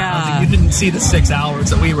rest of that. Yeah. Like, you didn't see the 6 hours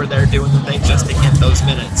that we were there doing the thing just to get those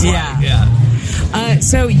minutes. Yeah. Like,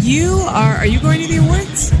 So are you going to the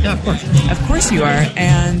awards? Yeah, of course. Of course you are.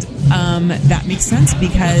 And that makes sense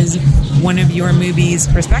because one of your movies,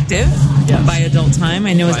 Perspective, by Adult Time,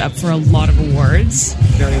 I know is up for a lot of awards.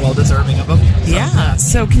 Very well deserving of them. Yeah.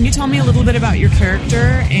 So can you tell me a little bit about your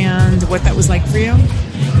character and what that was like for you?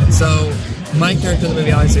 So my character in the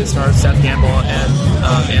movie obviously stars Seth Gamble and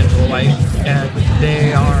Angela White, and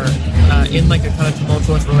they are in like a kind of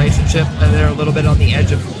tumultuous relationship, and they're a little bit on the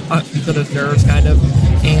edge of each other's nerves, kind of,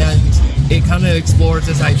 and it kind of explores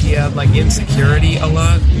this idea of like insecurity a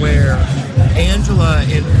lot, where Angela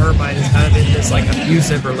in her mind is kind of in this like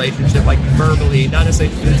abusive relationship, like verbally, not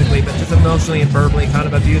necessarily physically, but just emotionally and verbally kind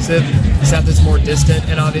of abusive. Seth is more distant,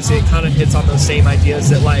 and obviously it kind of hits on those same ideas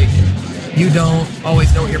that like you don't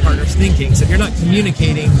always know what your partner's thinking. So if you're not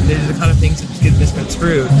communicating, these are the kind of things that just get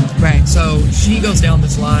misconstrued. Right. So she goes down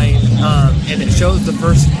this line, and it shows the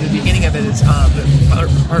beginning of it is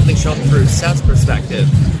partly shown through Seth's perspective.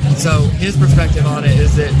 So his perspective on it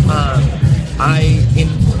is that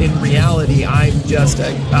in reality, I'm just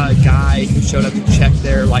a guy who showed up to check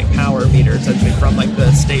their like power meter, essentially from like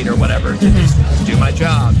the state or whatever, to just do my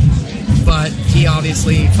job. But he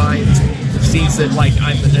obviously sees that like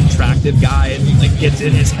I'm an attractive guy, and like gets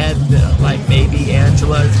in his head that like maybe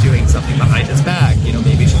Angela is doing something behind his back. You know,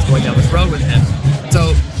 maybe she's going down this road with him.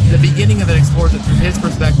 So the beginning of it explores it through his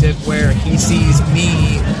perspective, where he sees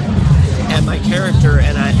me and my character,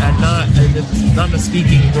 and I'm not in a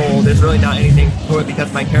speaking role. There's really not anything to it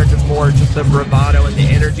because my character's more just the bravado and the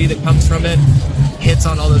energy that comes from it. Hits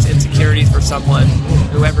on all those insecurities for someone,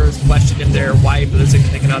 whoever is questioned if their wife or their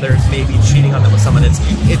significant other is maybe cheating on them with someone.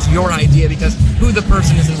 It's your idea, because who the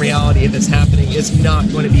person is in reality, if it's happening, is not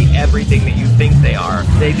going to be everything that you think they are.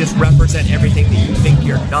 They just represent everything that you think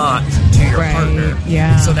you're not to your partner.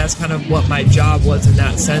 Yeah. So that's kind of what my job was in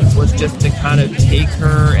that sense, was just to kind of take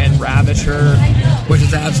her and ravish her, which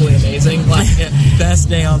is absolutely amazing. Like, best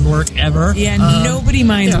day on work ever. Yeah, nobody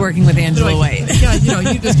minds working with Angela White.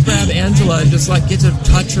 Yeah, you just grab Angela and just like get to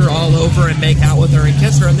touch her all over and make out with her and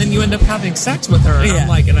kiss her, and then you end up having sex with her. And I'm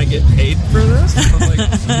like, and I get paid for this? I'm like,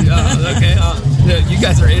 okay, you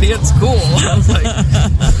guys are idiots. Cool. I was like,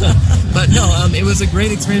 but no, it was a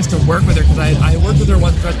great experience to work with her, because I worked with her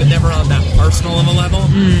once, but never on that personal of a level,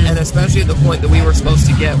 and especially at the point that we were supposed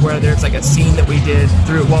to get, where there's like a scene that we did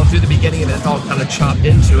through the beginning of it, it's all kind of chopped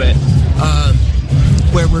into it,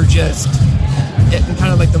 where we're just in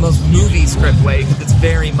kind of like the most movie script way, because it's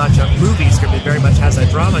very much a movie script. It very much has a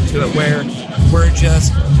drama to it, where we're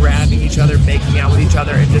just grabbing each other, making out with each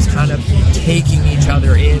other, and just kind of taking each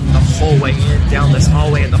other in the whole way in, down this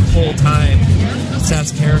hallway, and the whole time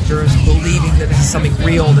Seth's character is believing that this is something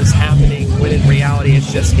real that's happening, when in reality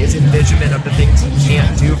it's just his envisionment of the things he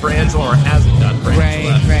can't do for Angela or hasn't done for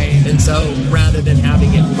Angela. Right. And so rather than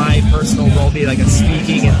having it my personal role be like a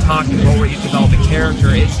speaking and talking role where you develop a character,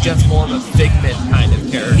 it's just more of a figment kind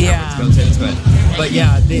of character which goes into it. But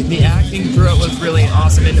yeah, the acting through it was really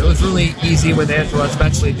awesome, and it was really easy with Angela,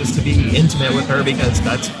 especially just to be intimate with her, because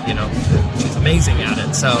that's, she's amazing at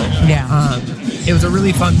it. So it was a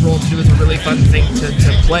really fun role to do. It was a really fun thing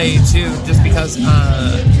to play too, just because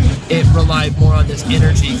it relied more on this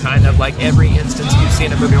energy, kind of like every instance you see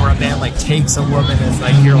in a movie where a man like takes a woman and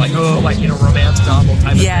like you're like, romance novel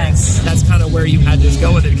type of thing. That's kind of where you had to just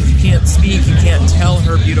go with it, because you can't speak, you can't tell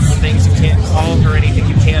her beautiful things, you can't call her anything,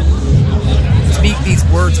 you can't speak these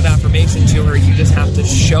words of affirmation to her. You just have to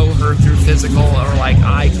show her through physical or like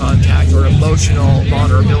eye contact or emotional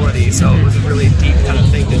vulnerability. So it was a really deep kind of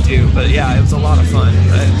thing to do. But yeah, it was a lot of fun.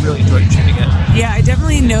 I really enjoyed shooting it. Yeah, I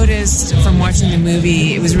definitely noticed from watching the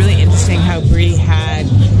movie, it was really interesting how Brie had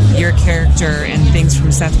your character and things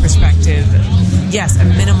from Seth's perspective. Yes, a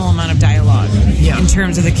minimal amount of dialogue in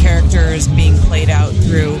terms of the characters being played out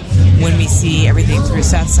through when we see everything through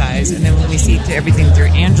Seth's eyes, and then when we see everything through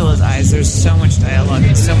Angela's eyes, there's so much dialogue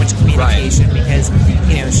and so much communication because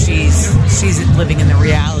she's living in the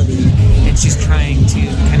reality, and she's trying to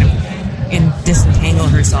kind of disentangle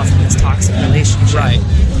herself from this toxic relationship. Right.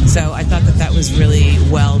 So I thought that was really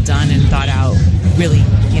well done and thought out, really,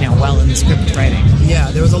 well in the script writing.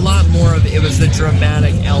 Yeah, there was a lot more of it was the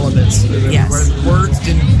dramatic elements of the movie, where words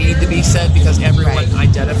didn't need to be said because everyone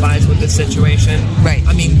identifies with the situation. Right.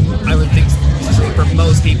 I mean, I would think for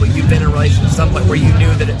most people, you've been in a relationship at some point where you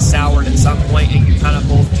knew that it soured at some point and you kind of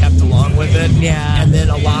both kept along with it. Yeah. And then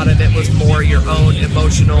a lot of it was more your own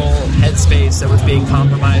emotional headspace that was being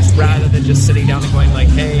compromised rather than than just sitting down and going like,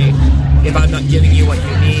 hey, if I'm not giving you what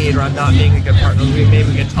you need, or I'm not being a good partner, maybe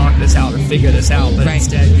we can talk this out or figure this out. But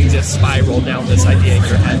instead, you just spiral down this idea in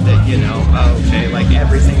your head that, you know, okay, like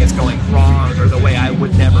everything is going wrong, or the way I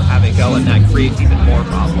would never have it go, and that creates even more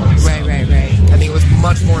problems. Right. I think it was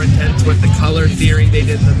much more intense with the color theory they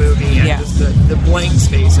did in the movie, and just the blank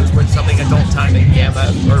spaces, which something Adult Time and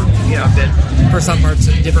Gamma, or, you know, been for some parts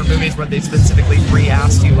in different movies where they specifically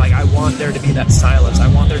re-asked you, like, I want there to be that silence, I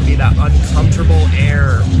want there to be that uncomfortable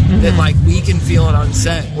air that, like, we can feel it on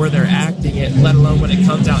set where they're acting it, let alone when it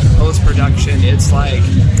comes out in post-production. It's like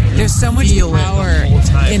there's so much power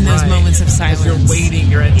in those moments of silence. You're waiting,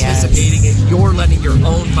 you're anticipating, and you're letting your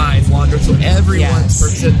own mind wander. So everyone's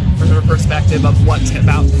perspective of what's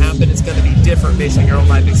about to happen is going to be different based on your own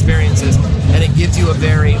life experiences, and it gives you a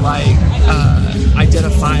very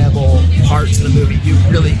identifiable part to the movie. You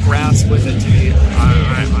really grasp with it. To me,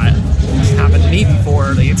 it's happened to me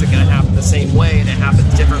before. Like, it's going to happen the same way, and it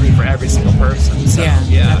happens differently for every single person. So,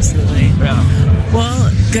 absolutely. Yeah.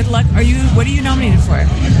 Well, good luck. What are you nominated for?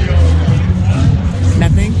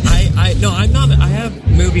 Nothing? No, I'm not. I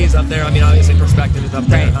have movies up there. I mean, obviously, Perspective is up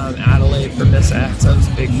there. Adelaide for Miss X has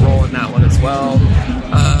a big role in that one as well.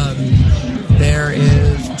 There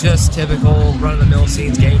is just typical run-of-the-mill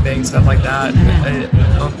scenes, gangbang, stuff like that.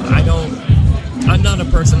 I'm not a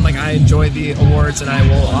person, like, I enjoy the awards, and I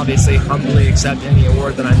will obviously humbly accept any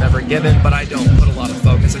award that I'm ever given, but I don't put a lot of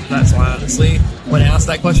focus into that. So I honestly, when asked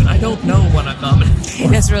that question, I don't know what I'm nominated for.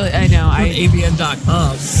 That's really, I know.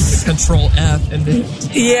 AVN.com, Control F, and then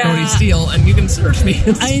Codey Steele, and you can search me.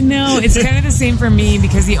 I know. It's kind of the same for me,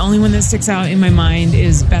 because the only one that sticks out in my mind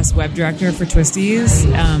is Best Web Director for Twisties,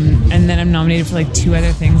 and then I'm nominated for like 2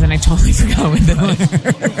 other things, and I totally forgot what they were.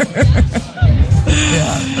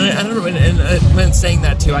 Yeah, I don't know. And when saying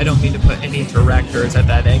that too, I don't mean to put any directors at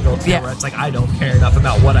that angle too, where it's like I don't care enough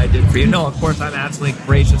about what I did for you. No, of course I'm absolutely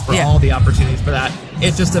gracious for all the opportunities for that.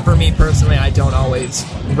 It's just that for me personally, I don't always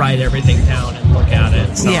write everything down and look at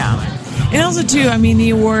it. So. And also too, I mean, the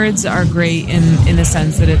awards are great in the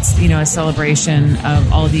sense that it's, you know, a celebration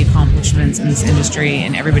of all of the accomplishments in this industry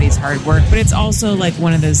and everybody's hard work. But it's also like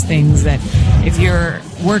one of those things that if you're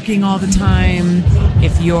working all the time,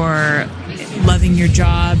 if you're loving your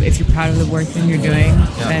job, if you're proud of the work that you're doing,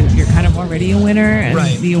 then you're kind of already a winner. And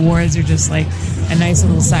the awards are just like a nice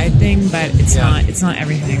little side thing, but it's not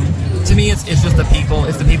everything. To me, it's just the people.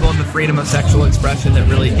 It's the people and the freedom of sexual expression that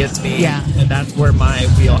really gets me. Yeah. And that's where my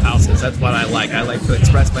wheelhouse is. That's what I like. I like to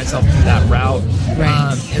express myself through that route.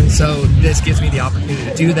 Right. And so this gives me the opportunity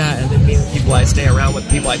to do that, and then meeting the people I stay around with,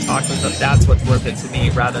 the people I talk with, that's what's worth it to me,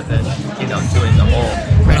 rather than, you know, doing the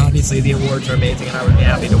whole. But obviously the awards are amazing, and I would be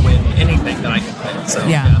happy to win anything that I can win. So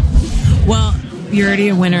Well, you're already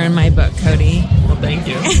a winner in my book, Codey. Well, thank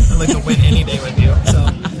you. I'd like to win any day with you. So.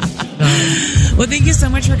 Well, thank you so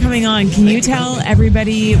much for coming on. Can you tell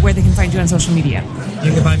everybody where they can find you on social media?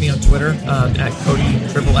 You can find me on Twitter at Codey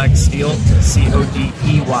XXX Steele, CODEY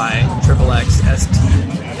XXX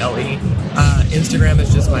STEELE. Instagram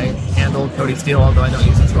is just my handle, Codey Steele, although I don't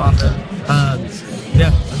use it too often. I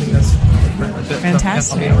think that's pretty much it. Fantastic.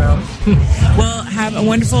 So, I'll be around. Well, have a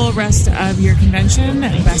wonderful rest of your convention.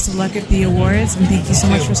 Best of luck at the awards, and thank you so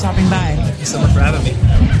much for stopping by. Thank you so much for having me.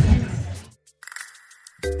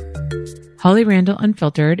 Holly Randall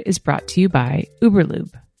Unfiltered is brought to you by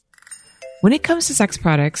Uberlube. When it comes to sex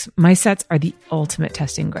products, my sets are the ultimate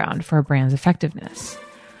testing ground for a brand's effectiveness.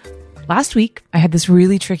 Last week, I had this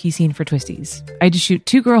really tricky scene for Twisties. I had to shoot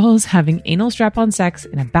 2 girls having anal strap-on sex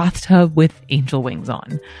in a bathtub with angel wings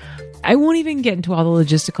on. I won't even get into all the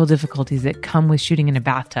logistical difficulties that come with shooting in a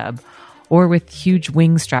bathtub or with huge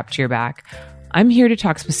wings strapped to your back. I'm here to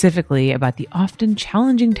talk specifically about the often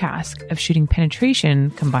challenging task of shooting penetration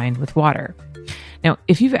combined with water. Now,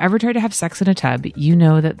 if you've ever tried to have sex in a tub, you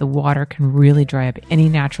know that the water can really dry up any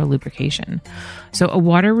natural lubrication. So a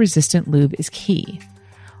water-resistant lube is key.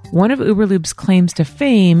 One of Uberlube's claims to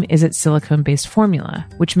fame is its silicone-based formula,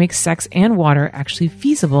 which makes sex and water actually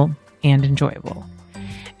feasible and enjoyable.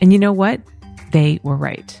 And you know what? They were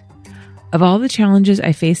right. Of all the challenges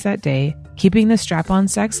I faced that day, keeping the strap-on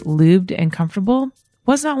sex lubed and comfortable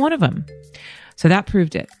was not one of them. So that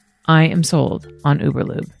proved it. I am sold on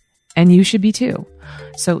Uberlube. And you should be too.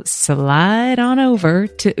 So slide on over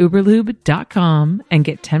to uberlube.com and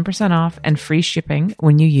get 10% off and free shipping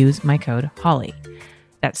when you use my code HOLLY.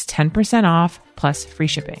 That's 10% off plus free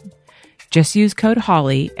shipping. Just use code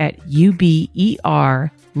HOLLY at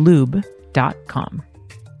uberlube.com.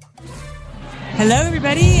 Hello,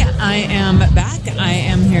 everybody. I am back. I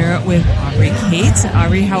am here here with Aubrey Kate.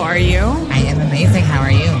 Aubrey, how are you? I am amazing. How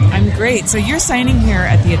are you? I'm great. So you're signing here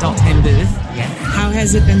at the Adult Time booth. Yeah. How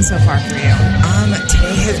has it been so far for you?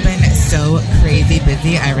 Today has been so crazy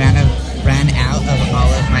busy. I ran out of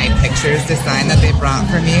all of my pictures to sign that they brought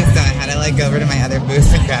for me, so I had to go over to my other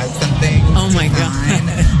booth and grab something. Oh my god!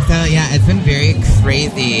 So yeah, it's been very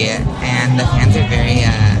crazy, and the fans are very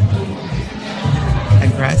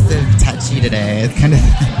aggressive, touchy today. It's kind of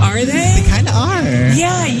are they? They kind of are.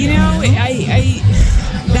 Yeah, I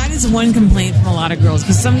that is one complaint from a lot of girls,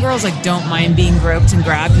 because some girls don't mind being groped and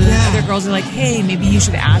grabbed, and then other girls are like, hey, maybe you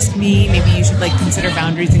should ask me, maybe you should consider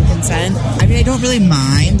boundaries and consent. I mean, I don't really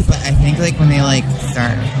mind, but I think when they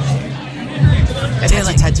start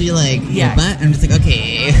touchy your butt, I'm just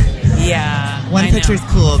okay. Yeah. One picture's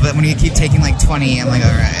cool, but when you keep taking 20, I'm all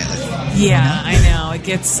right. Yeah, I know. It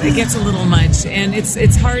gets a little much, and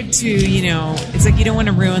it's hard to, it's you don't want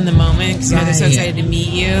to ruin the moment because they're so excited to meet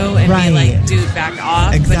you and be dude, back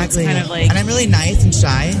off. Exactly. But it's kind of and I'm really nice and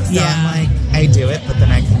shy, so I'm I do it, but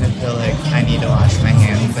then I kind of feel I need to wash my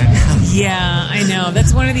hands. Yeah, I know.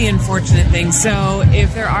 That's one of the unfortunate things. So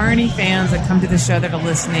if there are any fans that come to the show that are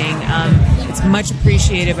listening, it's much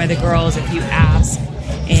appreciated by the girls if you ask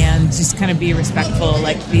and just kind of be respectful.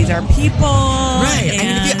 These are people. Right.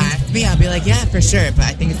 And if you ask me, I'll be yeah, for sure. But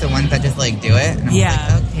I think it's the ones that just do it. And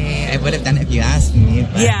I'm okay, I would have done it if you asked me.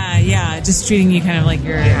 But yeah. Just treating you kind of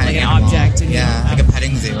you're an object. And like a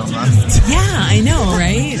petting zoo almost. Yeah, I know,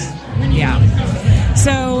 right? Yeah.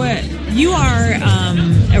 So you are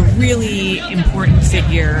a really important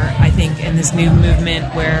figure, I think, in this new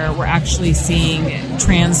movement where we're actually seeing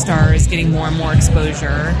trans stars getting more and more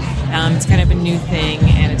exposure. It's kind of a new thing,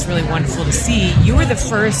 and it's really wonderful to see. You were the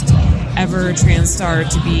first ever trans star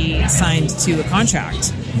to be signed to a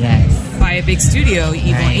contract. Yes. By a big studio,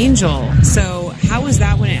 Evil Angel. So how was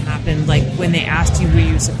that when it happened? When they asked you, were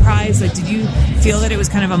you surprised? Did you feel that it was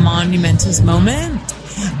kind of a monumentous moment?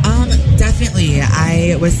 Definitely.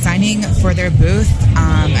 I was signing for their booth,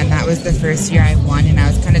 and that was the first year I won, and I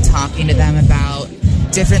was kind of talking to them about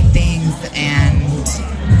different things and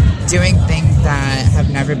doing things that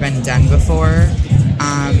have never been done before.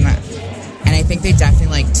 And I think they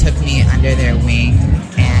definitely took me under their wing,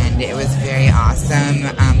 and it was very awesome.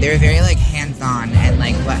 They were very hands-on, and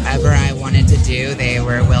whatever I wanted to do, they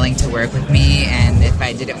were willing to work with me, and if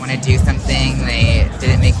I didn't want to do something, they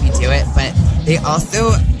didn't make me do it, but they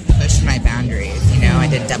also pushed my boundaries. I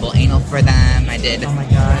did double anal for them. I did a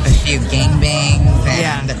few gangbangs,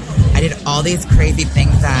 and I did all these crazy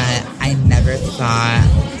things that I never thought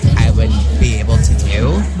I would be able to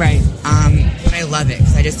do. Right. But I love it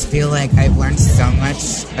because I just feel I've learned so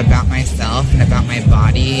much about myself and about my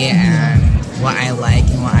body and what I like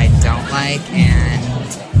and what I don't like, and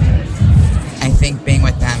I think being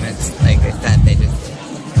with them, it's like I said,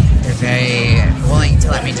 they're very willing to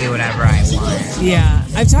let me do whatever I want. Yeah.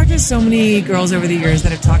 I've talked to so many girls over the years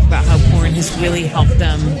that have talked about how porn has really helped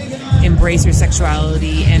them embrace their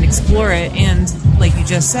sexuality and explore it, and like you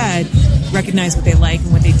just said, recognize what they like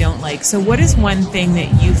and what they don't like. So what is one thing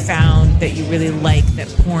that you found that you really like that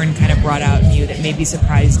porn kind of brought out in you that maybe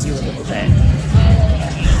surprised you a little bit?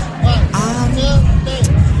 I don't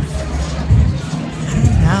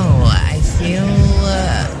know. I feel...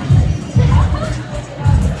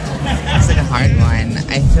 it's a hard one.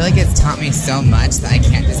 I feel it's taught me so much that I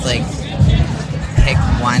can't just pick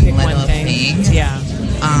one little thing. Yeah.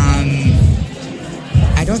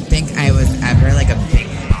 I don't think I was ever a big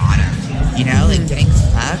bottom. Getting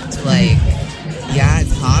fucked. Yeah,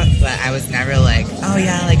 it's hot, but I was never oh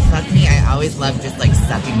yeah, fuck me. I always loved just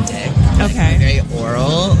sucking dick. Okay. Very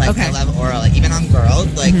oral. I love oral. Even on girls.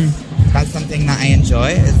 That's something that I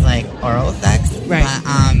enjoy is oral sex. Right. But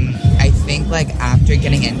I think after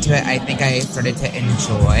getting into it, I think I started to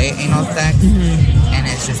enjoy anal sex, and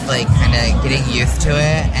it's just kind of getting used to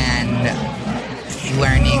it and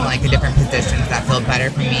learning the different positions that feel better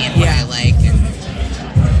for me and what I like. And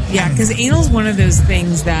yeah, because anal is one of those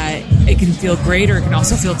things that it can feel great or it can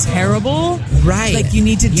also feel terrible. Right. You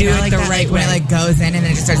need to do it the right way. When it goes in and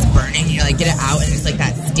then it just starts burning, you get it out and it's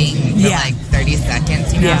that sting for 30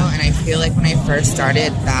 seconds, you know? Yeah. And I feel when I first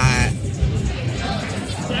started that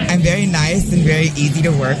I'm very nice and very easy to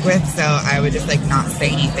work with, so I would just not say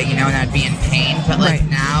anything, and I'd be in pain. But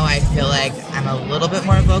now I feel I'm a little bit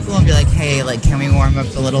more vocal and be hey, can we warm up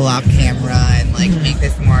a little off camera and make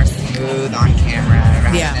this more smooth on camera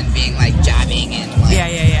rather than being jabbing and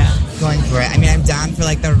going for it. I mean, I'm down for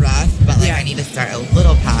the rough, but I need to start a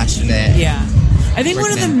little passionate. Yeah. I think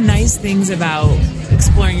one of the nice things about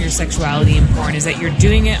exploring your sexuality in porn is that you're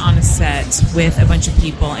doing it on a set with a bunch of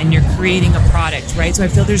people and you're creating a product, right? So I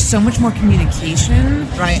feel there's so much more communication.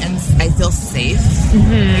 Right, and I feel safe, you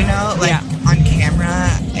know? Like, on camera,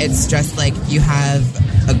 it's just like you have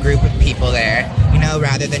a group of people there, you know,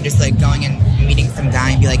 rather than just like going and meeting some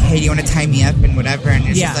guy and be like, hey, do you want to tie me up and whatever? And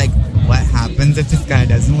it's just like, what happens if this guy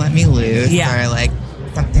doesn't let me loose? Or like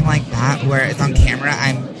something like that, where it's on camera.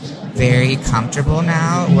 I'm very comfortable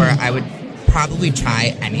now, where I would probably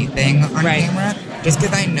try anything on camera, just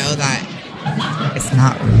because I know that it's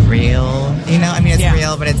not real, you know? I mean, it's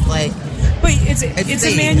real, but it's like... But it's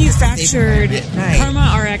a manufactured...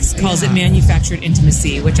 Karma RX calls it manufactured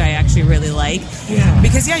intimacy, which I actually really like. Yeah.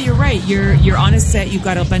 Because, you're right. You're on a set. You've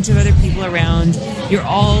got a bunch of other people around. You're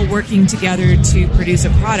all working together to produce a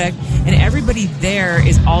product. And everybody there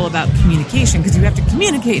is all about communication, because you have to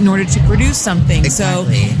communicate in order to produce something.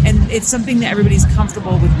 Exactly. So, and it's something that everybody's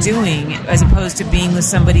comfortable with doing, as opposed to being with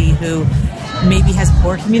somebody who maybe has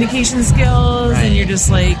poor communication skills, and you're just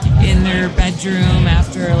like in their bedroom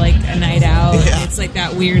after like a night out. It's like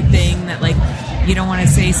that weird thing that like you don't want to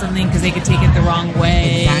say something because they could take it the wrong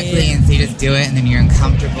way. Exactly, and so you just do it, and then you're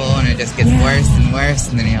uncomfortable, and it just gets worse and worse,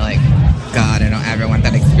 and then you're like, God, I don't ever want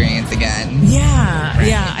that experience again. Yeah.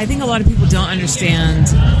 I think a lot of people don't understand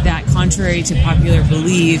that, contrary to popular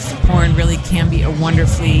belief, porn really can be a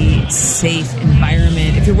wonderfully safe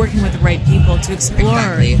environment if you're working with the right people to explore.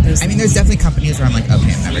 Exactly. I mean, there's definitely companies where I'm like,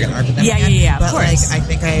 okay, I'm never going to work with them again. Yeah, but of course. Like, I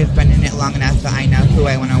think I've been in it long enough that I know who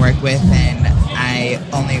I want to work with, and I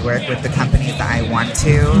only work with the companies that I want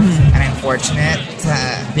to, and I'm fortunate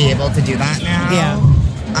to be able to do that now.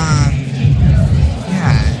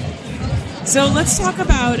 So let's talk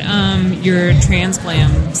about your trans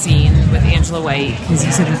glam scene with Angela White, because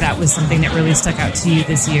you said that was something that really stuck out to you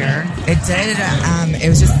this year. It did. It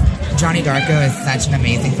was just, Johnny Darko is such an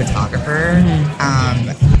amazing photographer.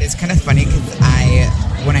 It's kind of funny because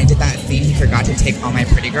when I did that scene, he forgot to take all my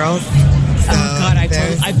pretty girls. So oh God,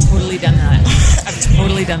 I've totally done that. I've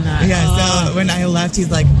totally done that. Yeah, so when I left,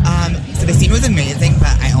 he's like, so the scene was amazing,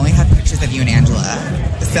 but I only have pictures of you and Angela.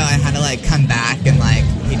 So I had to like come back, and like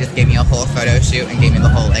he just gave me a whole photo shoot and gave me the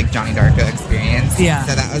whole like Johnny Darko experience. Yeah.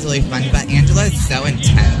 So that was really fun. But Angela is so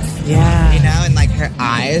intense. Yeah. You know, and like her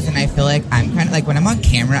eyes, and I feel like I'm kind of like, when I'm on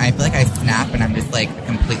camera, I feel like I snap and I'm just like a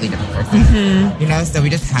completely different person. You know, so we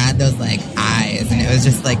just had those like eyes, and it was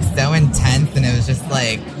just like so intense, and it was just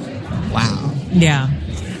like, wow. Yeah.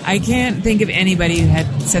 I can't think of anybody who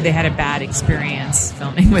had said they had a bad experience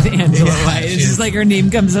filming with Angela White. It's just like her name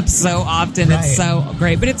comes up so often. Right. It's so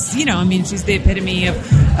great. But it's, you know, I mean, she's the epitome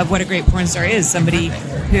of what a great porn star is. Somebody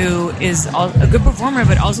who is a good performer,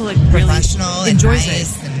 but also like really professional, enjoys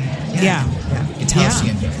nice, it. And yeah. You can tell she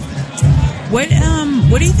enjoys it.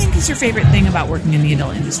 What do you think is your favorite thing about working in the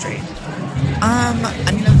adult industry?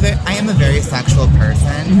 I mean, I am a very sexual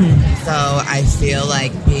person, so I feel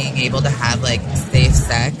like being able to have like safe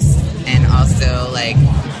sex and also like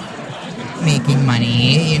making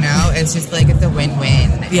money, you know, it's just like, it's a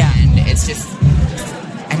win-win. Yeah. And it's just,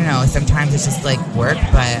 I don't know, sometimes it's just like work,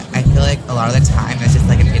 but I feel like a lot of the time it's just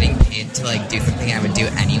like I'm getting paid to like do something I would do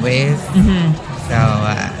anyways. So,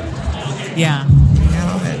 yeah.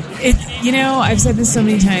 You know, I've said this so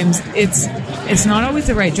many times. It's not always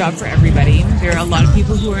the right job for everybody. There are a lot of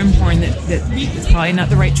people who are in porn that it's probably not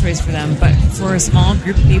the right choice for them. But for a small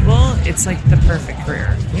group of people, it's like the perfect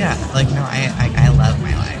career. Yeah, like no, I love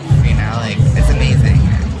my life. You know, like it's amazing.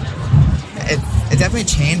 It definitely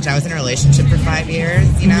changed. I was in a relationship for 5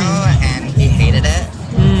 years, you know, and he hated it,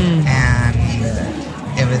 and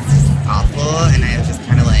it was just awful. And I was just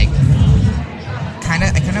kind of like.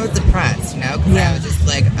 I kind of was depressed, you know, because I was just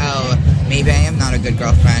like, oh, maybe I am not a good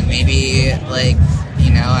girlfriend. Maybe, like,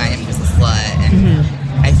 you know, I am just a slut. And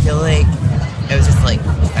I feel like it was just, like,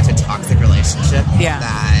 such a toxic relationship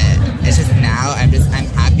that it's just now I'm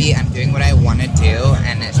happy. I'm doing what I want to do.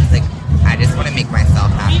 And it's just, like, I just want to make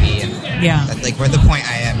myself happy. And that's, like, where the point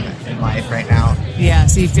I am in life right now. Yeah,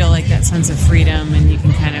 so you feel like that sense of freedom and you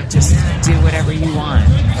can kind of just do whatever you want.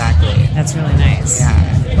 Exactly. That's really nice.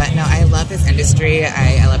 Yeah. But no, I love this industry.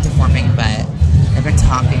 I love performing, but I've been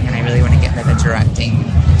talking and I really want to get into the directing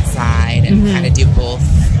side and kind of do both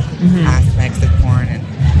aspects of porn. And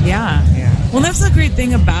yeah. Well, that's the great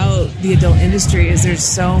thing about the adult industry is there's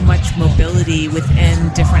so much mobility within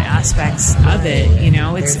different aspects of it. You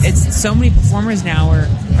know, it's so many performers now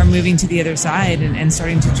are moving to the other side and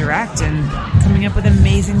starting to direct and coming up with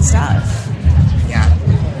amazing stuff. Yeah.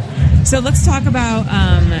 So let's talk about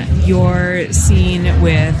your scene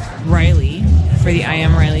with Riley for the I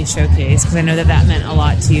Am Riley showcase, because I know that meant a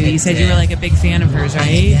lot to you. You said you were like a big fan of hers, right?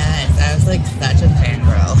 Yes, I was like such a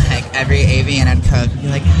fangirl. Like every AVN I'd come be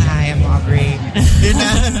like, "Hi, I'm Aubrey." You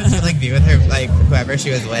know, to like be with her, like whoever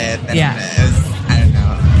she was with. And it was, I don't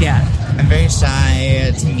know. Yeah. I'm very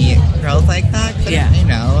shy to meet girls like that. But, you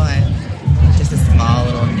know, I'm just a small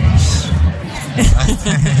little niche.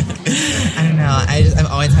 I don't know.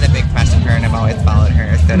 I've always had a big crush on her, and I've always followed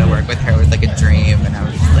her. So to work with her was like a dream, and I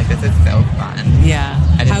was just like, this is so fun. Yeah.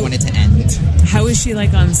 I didn't want it to end. How was she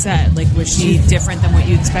like on set? Like, was she different than what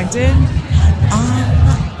you expected?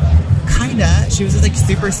 Kinda. She was just like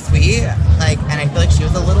super sweet, like, and I feel like she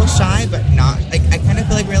was a little shy, but not like, I kind of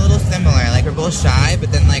feel like we're a little similar. Like we're both shy,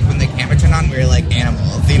 but then like when the camera turned on, we were like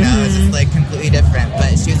animals. You know, it's just like completely different.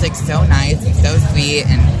 But she was like so nice and so sweet,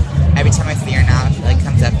 and every time I see her now, she like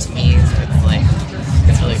comes up to me. So it's like,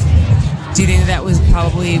 it's really cool. Do you think that was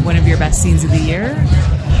probably one of your best scenes of the year?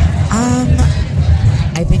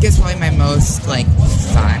 I think it's probably my most like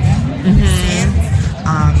fun scene.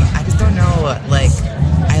 I just don't know, like,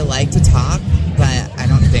 I like to talk, but I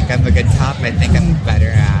don't think I'm a good cop. I think I'm better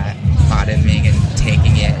at bottoming and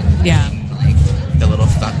taking it and being like the little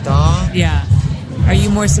fuck doll. Yeah. Are you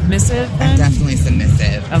more submissive then? I'm definitely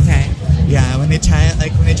submissive. Okay. Yeah, when they try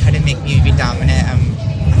to make me be dominant,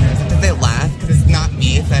 sometimes I laugh because it's not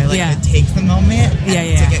me, so I like it takes a moment to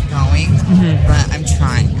get going. But I'm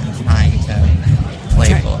trying to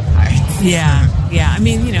play both parts. Yeah. I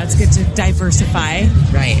mean, you know, it's good to diversify.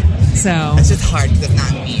 Right. So it's just hard because it's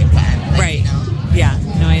not me, but like, you know. Yeah.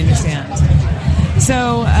 No, I understand.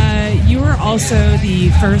 So you were also the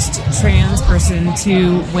first trans person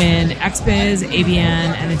to win XBiz,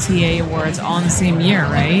 AVN, and the TA Awards all in the same year,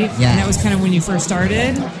 right? Yeah. And that was kind of when you first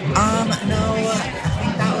started? No, I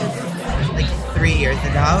think that was like 3 years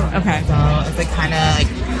ago. Okay. So it's like kind of like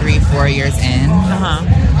 3-4 years in.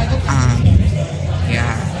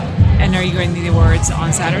 Yeah. And are you going to the awards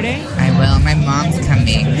on Saturday? I will. My mom's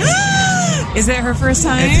coming. Is it her first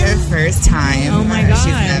time? It's her first time. Oh my gosh.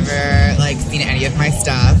 She's never like seen any of my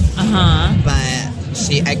stuff.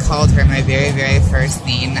 But I called her my very, very first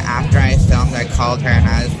scene after I filmed. I called her and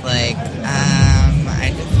I was like,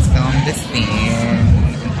 I just filmed this scene.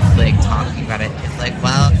 And like talking about it. It's like,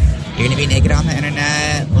 well, you're gonna be naked on the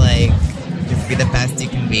internet. Like, just be the best you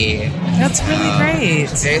can be. That's really great.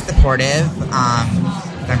 She's very supportive.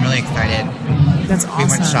 I'm really excited. That's awesome. We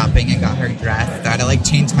went shopping and got her dressed. So I had to like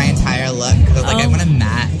change my entire look because I was like, I want to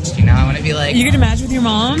match. You know, I want to be like. You're gonna match with your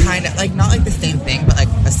mom? Kind of like not like the same thing, but like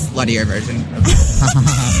a sluttier version.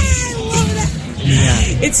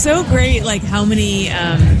 Yeah. It's so great, like how many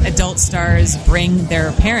adult stars bring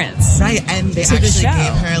their parents. Right, and they actually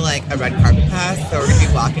gave her like a red carpet pass, so we're gonna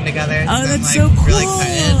be walking together. Oh, so that's I'm, like, so cool. Really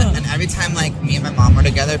excited. And every time like me and my mom are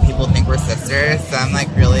together, people think we're sisters. So I'm like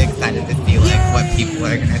really excited to see like what people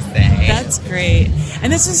are gonna say. That's great,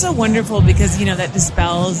 and this is so wonderful because you know that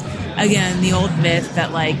dispels again the old myth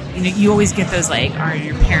that like you know you always get those like are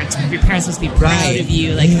your parents supposed to be proud of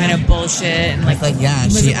you like kind of bullshit and like yeah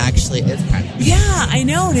she actually is proud of you. Yeah, I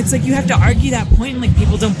know. And it's like you have to argue that point and like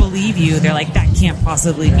people don't believe you. They're like, that can't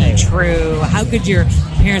possibly be true. How could your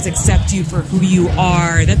parents accept you for who you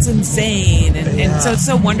are? That's insane. And so it's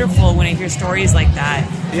so wonderful when I hear stories like that.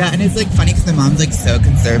 Yeah, and it's like funny because my mom's like so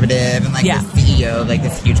conservative and like the CEO of like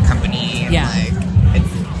this huge company. And, like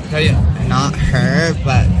it's not her,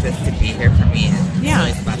 but just to be here for me is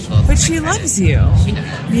really special. But she loves you. She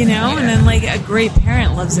does. You know, and then like a great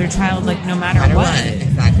parent loves their child like no matter what.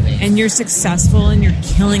 Exactly. And you're successful and you're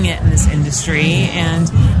killing it in this industry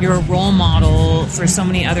and you're a role model for so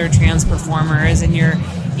many other trans performers and you're,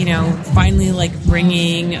 you know, finally like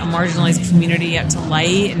bringing a marginalized community up to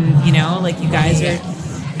light and, you know, like you guys are,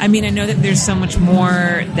 I mean, I know that there's so much more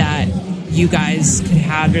that you guys could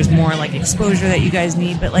have. There's more like exposure that you guys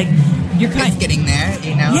need, but like you're kind of getting there,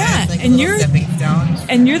 you know. Yeah, like and you're stepping stones.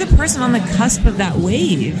 And you're the person on the cusp of that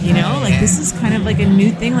wave, you know. Like this is kind of like a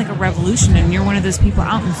new thing, like a revolution, and you're one of those people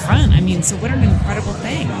out in front. I mean, so what an incredible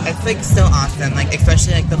thing! It's like so awesome, like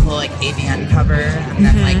especially like the whole like AVN cover, and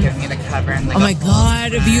then like giving me the cover and like oh my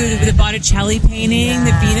god, of you the Botticelli painting,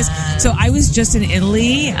 the Venus. So I was just in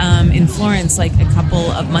Italy, in Florence, like a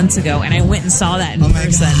couple of months ago, and I went and saw that in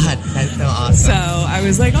person. Oh my god, that's so awesome! So I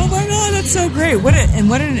was like, oh my god, that's so great! What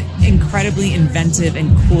an incredibly inventive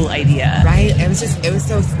and cool idea, right? It was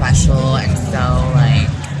so special and so like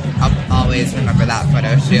I'll always remember that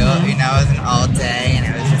photo shoot. You know, it was an all day and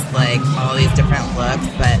it was just like all these different looks,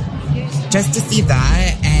 but just to see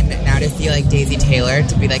that and now to see like Daisy Taylor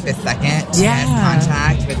to be like the second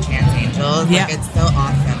contact with Trans Angels, like it's so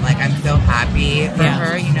awesome. Like I'm so happy for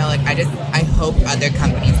her. You know, like I hope other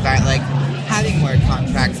companies start like having more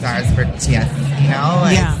contract stars for TS, you know?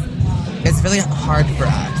 It's really hard for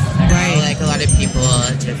us. Right. Like, a lot of people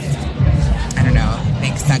just, I don't know,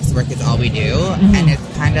 think sex work is all we do. And it's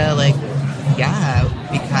kind of like, yeah,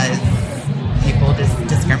 because people just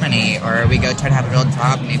discriminate, or we go try to have a real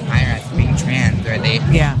job and they fire us for being trans, or they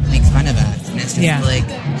make fun of us. And it's just like,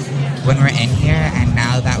 when we're in here, and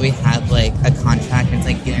now that we have like a contract, it's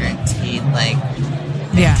like guaranteed like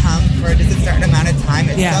income for just a certain amount of time.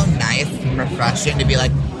 It's so nice and refreshing to be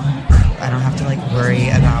like, I don't have to like worry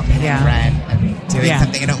about paying rent and doing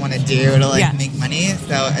something I don't want to do to like make money.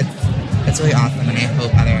 So it's really awesome, and I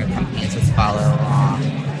hope other companies just follow along.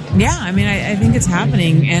 Yeah, I mean, I think it's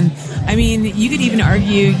happening. And I mean, you could even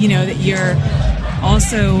argue, you know, that you're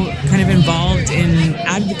also kind of involved in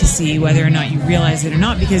advocacy, whether or not you realize it or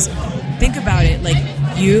not, because think about it, like,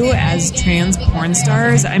 you as trans porn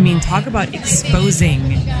stars, I mean, talk about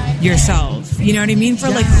exposing yourself, you know what I mean, for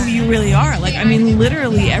like who you really are. Like, I mean,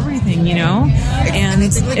 literally everything, you know, and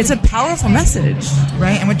it's a powerful message.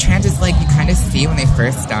 Right, and with trans, it's like you kind of see when they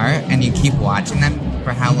first start, and you keep watching them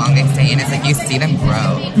for how long they stay in. It's like you see them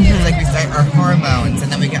grow. It's like we start our hormones,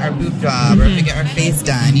 and then we get our boob job, or we get our face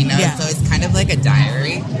done, you know? So it's kind of like a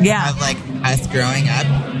diary of like us growing up.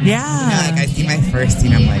 You know, like I see my first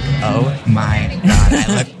scene, I'm like, oh my God,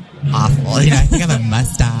 I look awful. You know, I think I have a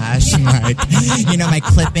mustache, and like, you know, my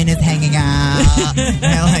clip-in is hanging out. And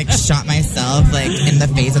I like shot myself like in the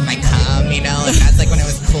face with my cum, you know, like that's like when it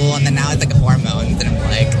was cool, and then now it's like hormones, and I'm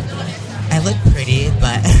like, I look pretty,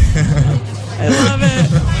 but I love it.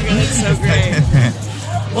 Oh my God, that's so great.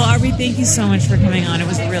 Well, Aubrey, thank you so much for coming on. It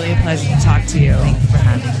was really a pleasure to talk to you. Thanks for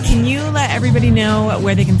having me. Can you let everybody know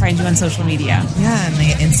where they can find you on social media? Yeah,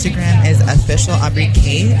 my Instagram is official Aubrey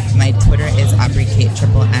Kate. My Twitter is Aubrey Kate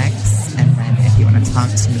XXX. And then if you want to talk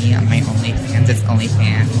to me on my OnlyFans, it's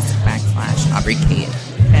OnlyFans/Aubrey Kate.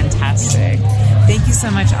 Fantastic. Thank you so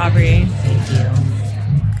much, Aubrey. Thank you.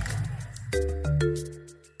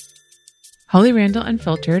 Holly Randall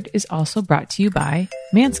Unfiltered is also brought to you by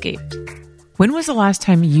Manscaped. When was the last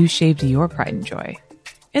time you shaved your pride and joy?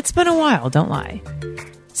 It's been a while, don't lie.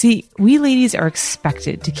 See, we ladies are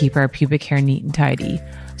expected to keep our pubic hair neat and tidy,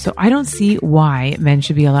 so I don't see why men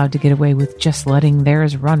should be allowed to get away with just letting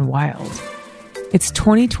theirs run wild. It's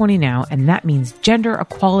 2020 now, and that means gender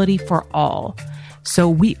equality for all. So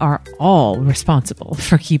we are all responsible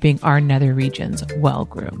for keeping our nether regions well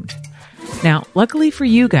groomed. Now, luckily for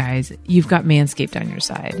you guys, you've got Manscaped on your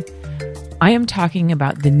side. I am talking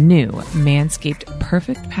about the new Manscaped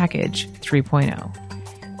Perfect Package 3.0.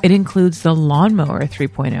 It includes the Lawnmower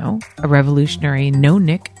 3.0, a revolutionary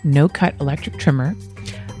no-nick, no-cut electric trimmer,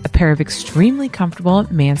 a pair of extremely comfortable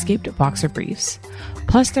Manscaped boxer briefs,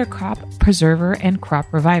 plus their Crop Preserver and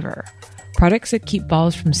Crop Reviver, products that keep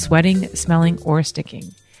balls from sweating, smelling, or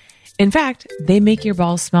sticking. In fact, they make your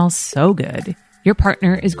balls smell so good, your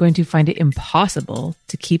partner is going to find it impossible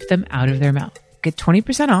to keep them out of their mouth. Get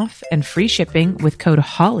 20% off and free shipping with code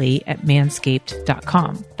HOLLY at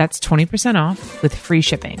manscaped.com. That's 20% off with free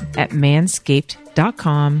shipping at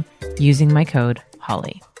manscaped.com using my code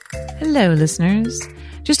HOLLY. Hello, listeners.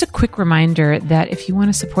 Just a quick reminder that if you want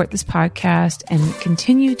to support this podcast and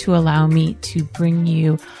continue to allow me to bring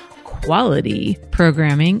you quality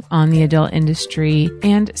programming on the adult industry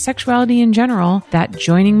and sexuality in general, that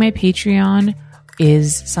joining my Patreon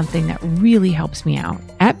is something that really helps me out.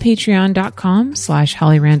 At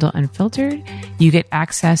patreon.com/Holly Randall Unfiltered, you get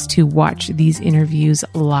access to watch these interviews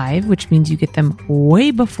live, which means you get them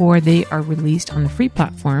way before they are released on the free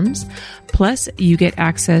platforms. Plus, you get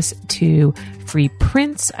access to free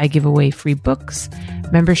prints. I give away free books,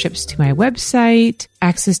 memberships to my website,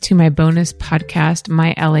 access to my bonus podcast,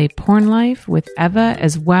 My LA Porn Life with Eva,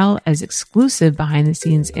 as well as exclusive behind the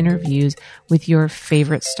scenes interviews with your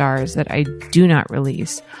favorite stars that I do not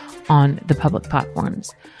release on the public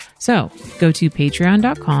platforms. So go to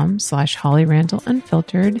patreon.com/Holly Randall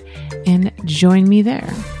Unfiltered and join me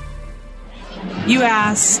there. You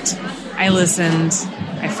asked, I listened,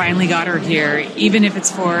 I finally got her here, even if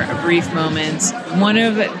it's for a brief moment. One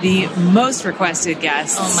of the most requested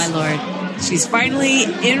guests. Oh, my Lord. She's finally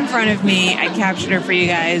in front of me. I captured her for you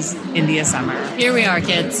guys, India Summer. Here we are,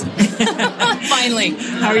 kids. Finally.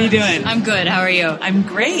 How are you doing? I'm good. How are you? I'm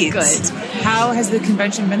great. Good. How has the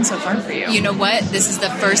convention been so far for you? You know what? This is the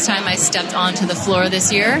first time I stepped onto the floor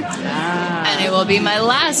this year. And it will be my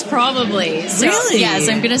last, probably. So, really? Yes,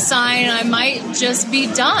 I'm going to sign. I might just be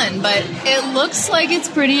done. But it looks like it's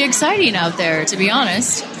pretty exciting out there, to be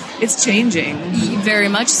honest. It's changing. Very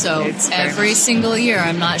much so. Every single year,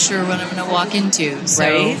 I'm not sure what I'm going to walk into. So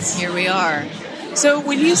right? Here we are. So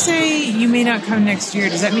when you say you may not come next year,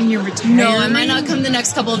 does that mean you're retiring? No, I might not come the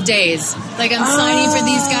next couple of days. Like, I'm signing for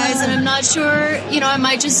these guys, and I'm not sure. I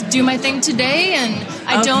might just do my thing today, and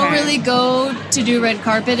I don't really go to do red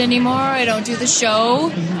carpet anymore. I don't do the show.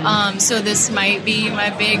 Mm-hmm. So this might be my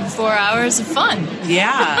big 4 hours of fun.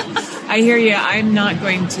 Yeah. I hear you. I'm not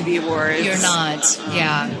going to the awards. You're not.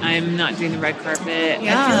 Yeah. I'm not doing the red carpet.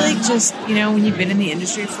 Yeah. I feel like just, when you've been in the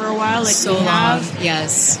industry for a while, like so we have, long.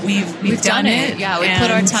 Yes. We've done it. Yeah, we put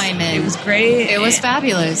our time in. It was great. It was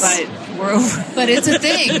fabulous. But we're over. But it's a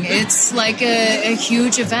thing. It's like a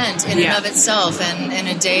huge event in and of itself. And in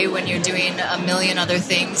a day when you're doing a million other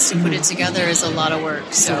things, to put it together is a lot of work.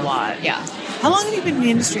 It's a lot. Yeah. How long have you been in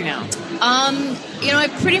the industry now? I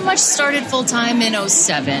pretty much started full-time in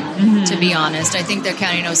 07, to be honest. I think they're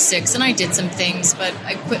counting 06, and I did some things, but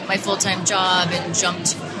I quit my full-time job and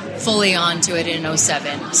jumped fully onto it in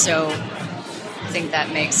 07. So I think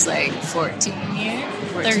that makes like 14 years?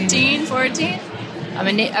 13, 14? I'm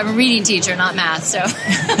a reading teacher, not math, so and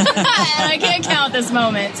I can't count this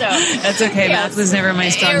moment. So that's okay. Yes. Math was never my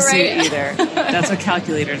strong suit Right. either. That's what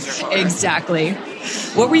calculators are for. Exactly.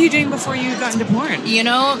 What were you doing before you got into porn?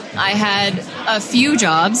 I had a few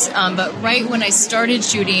jobs, but right when I started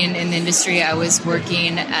shooting in the industry, I was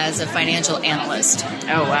working as a financial analyst.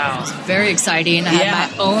 Oh, wow. Very exciting. I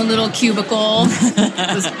had my own little cubicle.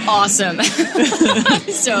 It was awesome.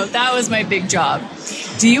 So that was my big job.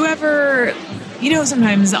 Do you ever...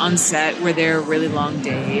 sometimes on set where there are really long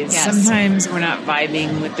days, sometimes we're not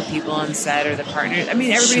vibing with the people on set or the partners. I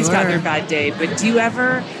mean, everybody's got their bad day, but do you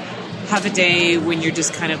ever have a day when you're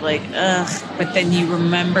just kind of like, ugh, but then you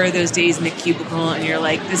remember those days in the cubicle and you're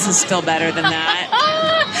like, this is still better than that?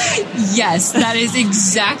 Yes, that is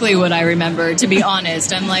exactly what I remember, to be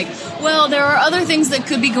honest. I'm like, well, there are other things that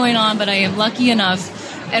could be going on, but I am lucky enough.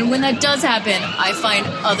 And when that does happen, I find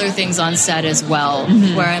other things on set as well,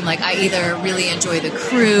 where I'm like, I either really enjoy the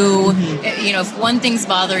crew. If one thing's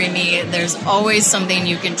bothering me, there's always something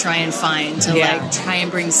you can try and find to try and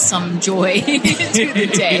bring some joy to the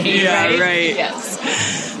day. Right.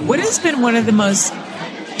 Yes. What has been one of the most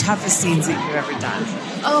toughest scenes that you've ever done?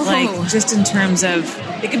 Like, just in terms of,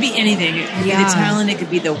 it could be anything. It could be the talent, it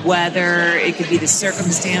could be the weather, it could be the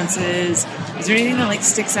circumstances. Is there anything that, like,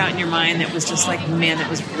 sticks out in your mind that was just like, man,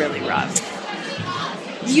 that was really rough?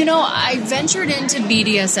 I ventured into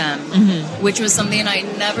BDSM, which was something I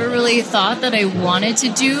never really thought that I wanted to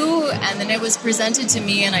do. And then it was presented to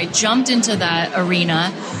me, and I jumped into that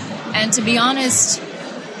arena. And to be honest,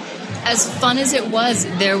 as fun as it was,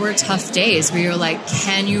 there were tough days where you're like,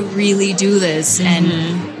 can you really do this?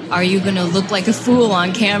 And are you going to look like a fool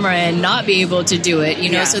on camera and not be able to do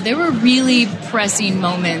it? So there were really pressing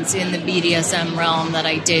moments in the BDSM realm that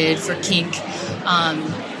I did for kink.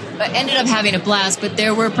 I ended up having a blast, but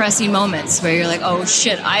there were pressing moments where you're like, oh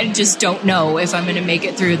shit, I just don't know if I'm going to make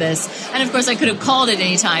it through this. And of course I could have called it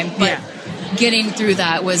any time, but getting through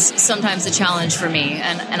that was sometimes a challenge for me,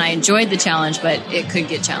 and I enjoyed the challenge, but it could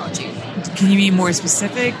get challenging. Can you be more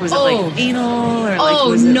specific? Was it like anal,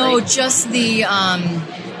 or just the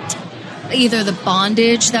either the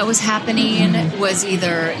bondage that was happening was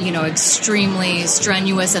either extremely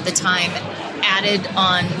strenuous at the time, added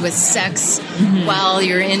on with sex while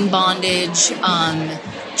you're in bondage,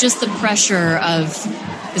 just the pressure of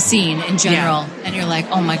the scene in general, and you're like,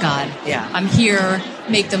 oh my god, I'm here,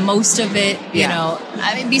 make the most of it.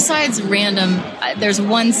 Besides random, there's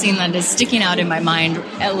one scene that is sticking out in my mind,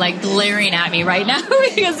 like glaring at me right now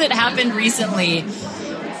because it happened recently,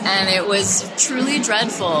 and it was truly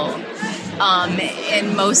dreadful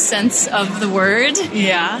in most sense of the word.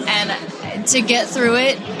 And to get through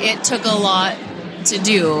it, it took a lot to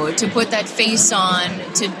do, to put that face on,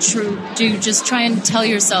 to just try and tell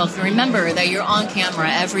yourself and remember that you're on camera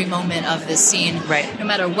every moment of this scene. No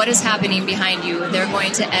matter what is happening behind you, they're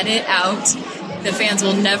going to edit out. The fans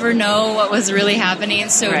will never know what was really happening,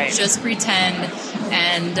 so just pretend.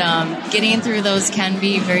 And getting through those can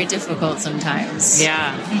be very difficult sometimes.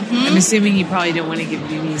 I'm assuming you probably don't want to give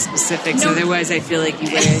me any specifics, otherwise I feel like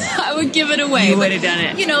you would I would give it away. You would have done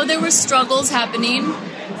it. There were struggles happening,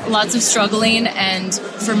 lots of struggling, and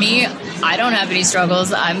for me, I don't have any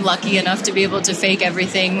struggles. I'm lucky enough to be able to fake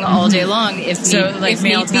everything all day long. If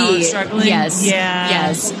male talent struggling?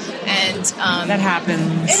 Yes. And that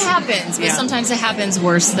happens. It happens, but sometimes it happens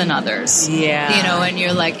worse than others. And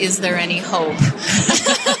you're like, is there any hope?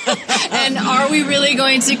 And are we really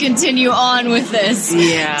going to continue on with this?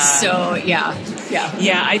 So,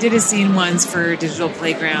 Yeah, I did a scene once for Digital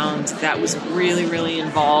Playground that was really, really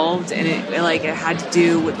involved, and it had to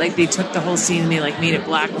do with, they took the whole scene and they made it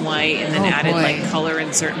black and white and then added color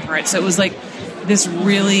in certain parts. So it was this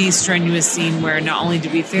really strenuous scene where not only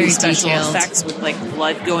did we Very do special detailed. effects with like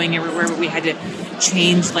blood going everywhere, but we had to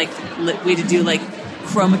change we had to do like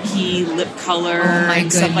chroma key lip color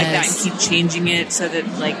and stuff like that, and keep changing it so that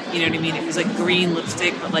like, you know what I mean? It was like green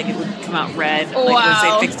lipstick, but like it would come out red. Like once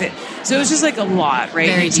they fixed it. So it was just like a lot, right?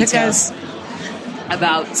 Very It took detailed. us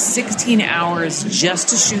about 16 hours just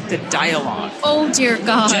to shoot the dialogue. Oh dear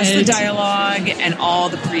God! Just the dialogue and all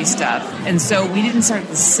the pre-stuff. And so we didn't start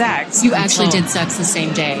the sex. You actually until- did sex the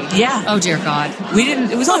same day. Yeah. Oh dear God! We didn't,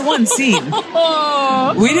 it was only one scene.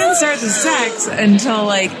 We didn't start the sex until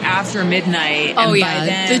like after midnight. Oh and yeah, by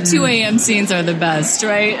then, the 2 a.m. scenes are the best,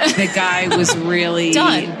 right? the guy was really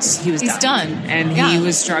Done. He was He's done. and Yeah. he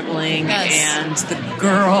was struggling. Yes. And the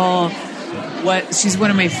girl, she's one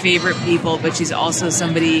of my favorite people, but she's also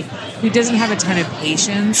somebody who doesn't have a ton of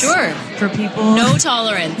patience. Sure. For people. No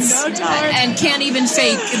tolerance. No tolerance. And can't even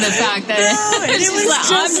fake the fact that And she's it was like,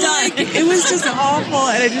 just I'm done. like, it was just awful.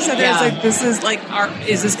 And I just sat there, I was Yeah. like, this is like,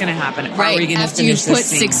 is this going to happen? Are we Right. going to After you finish put this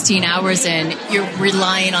scene? 16 hours in, you're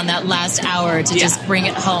relying on that last hour to Yeah. just bring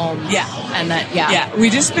it home. Yeah. And that, yeah. Yeah, we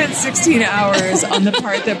just spent 16 hours on the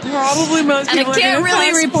part that probably most And I people can't are gonna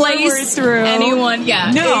really fast forward replace through. anyone.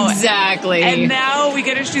 Yeah. No. Exactly. And now we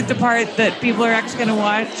got to shoot the part that people are actually going to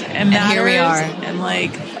watch, and here we matters. are. And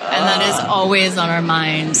like, And that is always on our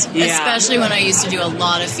mind. Yeah. Especially when I used to do a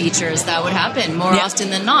lot of features. That would happen more Yeah. often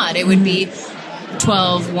than not. It would be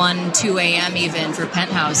 12, 1, 2 a.m. even for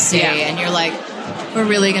Penthouse Day. Yeah. And you're like, we're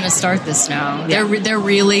really going to start this now. Yeah. They're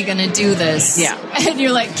really going to do this. Yeah. And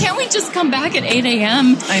you're like, can't we just come back at 8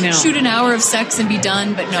 a.m.? I know. Shoot an hour of sex and be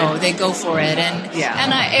done. But no, they go for it. And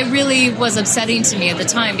it really was upsetting to me at the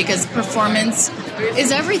time because performance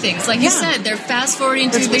is everything. It's like you said, they're fast forwarding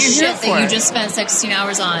That's through the what you're here shit that you for. just spent 16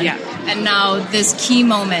 hours on. Yeah. And now this key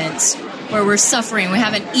moment where we're suffering, we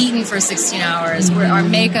haven't eaten for 16 hours, where our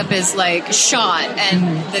makeup is like shot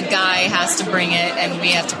and the guy has to bring it and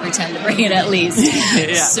we have to pretend to bring it at least.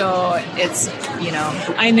 So it's,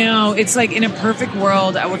 I know. It's like in a perfect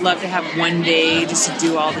world, I would love to have one day just to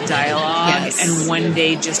do all the dialogue and one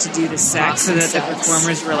day just to do the sex so that the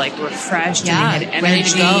performers were like refreshed and they had ready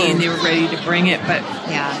to energy go. and they were ready to bring it. But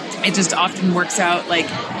it just often works out like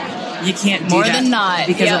you can't do More that than not.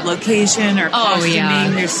 because of location or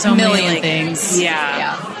costuming. There's so million many like, things.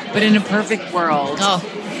 Yeah. But in a perfect world,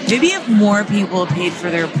 maybe if more people paid for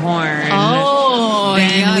their porn. Oh,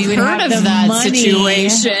 then we would I've heard have of the that money.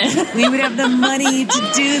 situation. We would have the money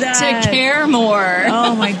to do that. To care more.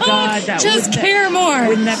 Oh my God, that Just care more.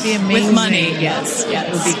 Wouldn't that be amazing? With money, yes.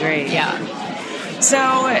 It would be great. Yeah.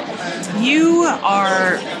 So you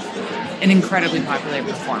are an incredibly popular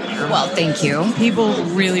performer. Well, thank you. People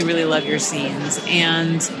really, really love your scenes,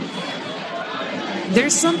 and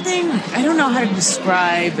there's something, I don't know how to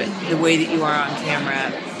describe the way that you are on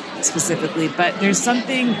camera specifically, but there's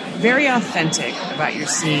something very authentic about your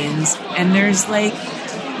scenes, and there's like,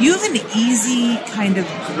 you have an easy kind of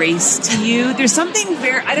grace to you. There's something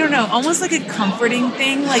very, I don't know, almost like a comforting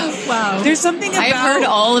thing. Like, wow. There's something about... I've heard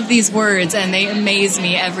all of these words, and they amaze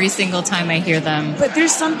me every single time I hear them. But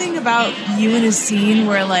there's something about you in a scene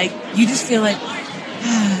where, like, you just feel like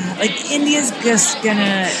India's just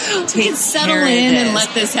gonna take settle care of in this. and let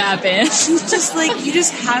this happen. She's just like, you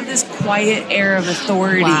just have this quiet air of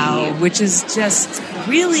authority, which is just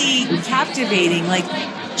really captivating. Like,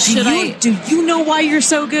 do you know why you're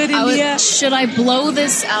so good, India? Should I blow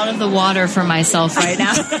this out of the water for myself right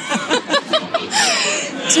now?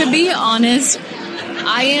 To be honest,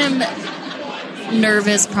 I am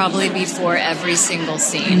nervous probably before every single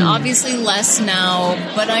scene. Obviously less now,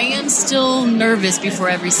 but I am still nervous before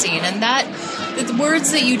every scene. And the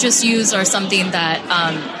words that you just used are something that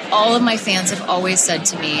all of my fans have always said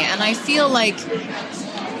to me. And I feel like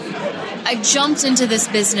I jumped into this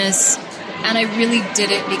business and I really did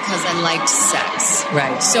it because I liked sex.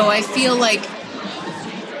 Right. So I feel like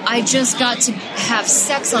I just got to have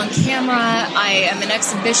sex on camera. I am an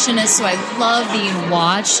exhibitionist, so I love being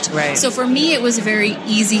watched. Right. So for me, it was a very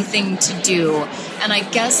easy thing to do. And I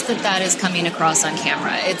guess that is coming across on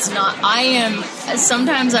camera. It's not,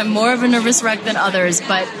 sometimes I'm more of a nervous wreck than others,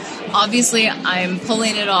 but obviously I'm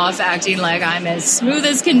pulling it off, acting like I'm as smooth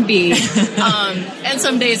as can be. And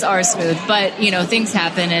some days are smooth, but, things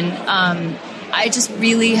happen. And I just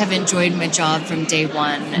really have enjoyed my job from day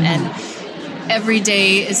one. And every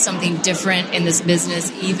day is something different in this business,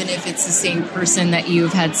 even if it's the same person that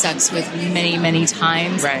you've had sex with many, many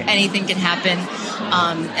times. Right. Anything can happen.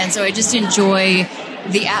 And so I just enjoy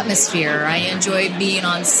the atmosphere. I enjoy being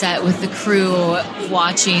on set with the crew,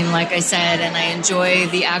 watching, like I said, and I enjoy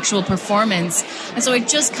the actual performance. And so I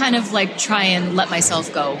just kind of try and let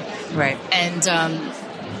myself go. Right. And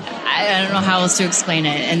I don't know how else to explain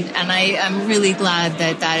it. And I'm really glad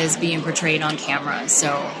that is being portrayed on camera. So,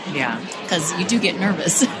 yeah. Because you do get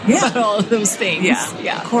nervous about all of those things.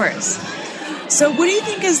 Yeah, of course. So what do you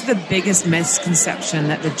think is the biggest misconception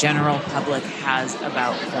that the general public has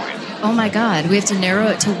about porn? Oh my God, we have to narrow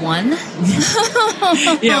it to one?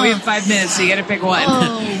 Yeah, we have 5 minutes, so you got to pick one.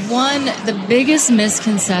 One, the biggest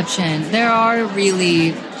misconception. There are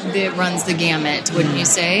really, it runs the gamut, wouldn't you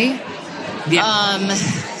say? Yeah.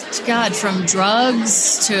 God, from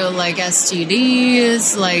drugs to like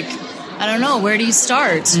STDs, like, I don't know, where do you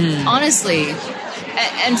start? Honestly.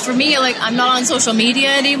 And for me, like, I'm not on social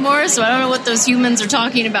media anymore, so I don't know what those humans are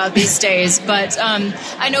talking about these days. But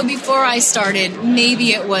I know before I started,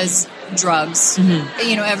 maybe it was drugs.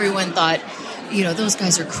 You know, everyone thought, you know, those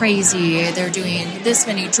guys are crazy. They're doing this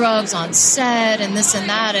many drugs on set and this and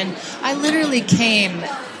that. And I literally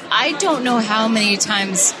I don't know how many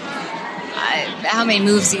times, how many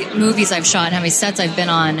movies I've shot, how many sets I've been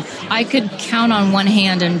on. I could count on one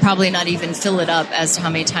hand and probably not even fill it up as to how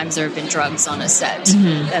many times there have been drugs on a set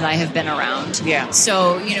that I have been around. Yeah.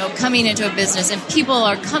 So, you know, coming into a business, and people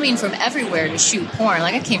are coming from everywhere to shoot porn.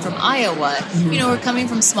 Like, I came from Iowa. You know, we're coming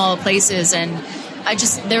from small places, and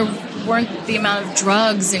there weren't the amount of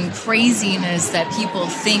drugs and craziness that people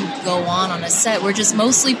think go on a set. We're just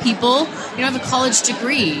mostly people, you know, I have a college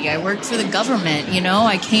degree. I worked for the government, you know.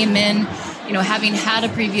 I came in, you know, having had a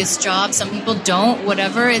previous job. Some people don't,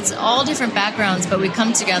 whatever. It's all different backgrounds, but we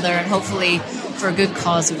come together and hopefully for a good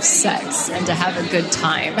cause of sex and to have a good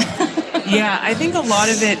time. Yeah, I think a lot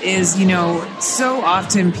of it is, you know, so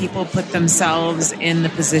often people put themselves in the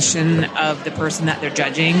position of the person that they're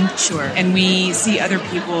judging. Sure. And we see other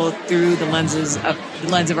people through the lens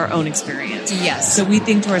of our own experience. Yes. So we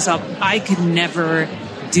think to ourselves, I could never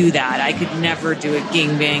do that. I could never do a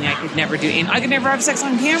gangbang. I could never have sex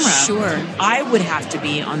on camera. Sure. I would have to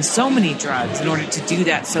be on so many drugs in order to do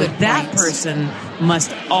that. So that person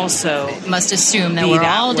must assume that we're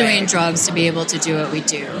all doing drugs to be able to do what we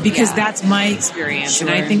do. Because that's my experience. Sure.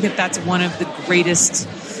 And I think that's one of the greatest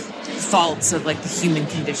faults of like the human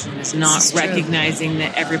condition is not recognizing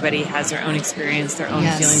that everybody has their own experience, their own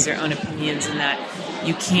feelings, their own opinions, and that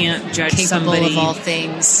you can't judge somebody of all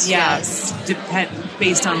things.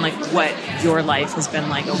 Based on like what your life has been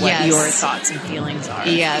like or what your thoughts and feelings are.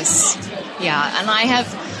 Yes. Yeah. And I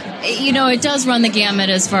have, you know, it does run the gamut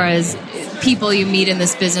as far as people you meet in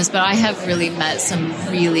this business, but I have really met some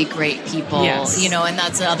really great people, you know, and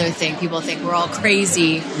that's the other thing. People think we're all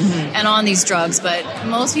crazy and on these drugs, but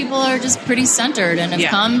most people are just pretty centered and have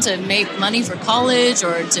come to make money for college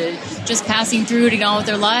or to just passing through to get on with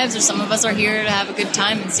their lives, or some of us are here to have a good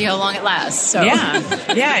time and see how long it lasts. So.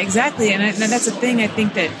 Yeah, exactly. And that's the thing. I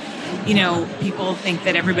think that, you know, people think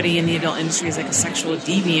that everybody in the adult industry is like a sexual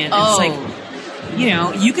deviant. It's like, you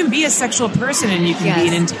know, you can be a sexual person and you can be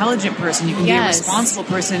an intelligent person. You can be a responsible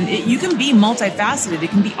person. You can be multifaceted. It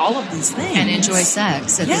can be all of these things. And enjoy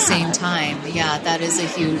sex at the same time. Yeah, that is a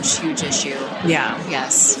huge, huge issue. Yeah.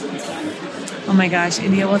 Yes. Oh my gosh,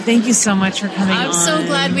 India. Well, thank you so much for coming on. I'm so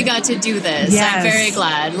glad we got to do this. Yes. I'm very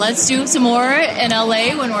glad. Let's do some more in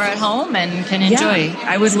LA when we're at home and can enjoy. Yeah,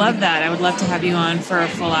 I would love that. I would love to have you on for a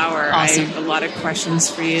full hour. Awesome. I have a lot of questions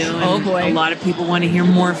for you. Oh boy. A lot of people want to hear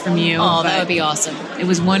more from you. Oh, that would be awesome. It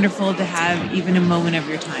was wonderful to have even a moment of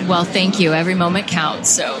your time. Well, thank you. Every moment counts.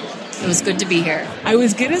 So it was good to be here. I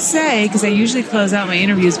was going to say, because I usually close out my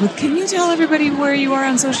interviews with, can you tell everybody where you are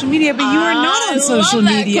on social media? But you are not on social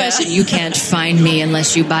media. Question. You can't find me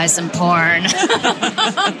unless you buy some porn.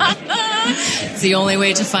 It's the only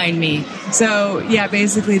way to find me. So, yeah,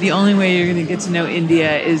 basically the only way you're going to get to know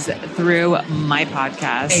India is through my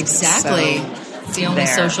podcast. Exactly. So, it's the only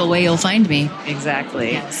social way you'll find me.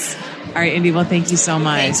 Exactly. Yes. All right, Indy, well, thank you so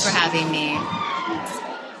much. Thanks for having me.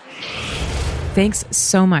 Thanks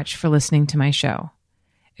so much for listening to my show.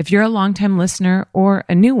 If you're a longtime listener or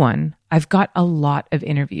a new one, I've got a lot of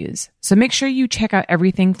interviews. So make sure you check out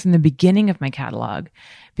everything from the beginning of my catalog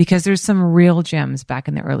because there's some real gems back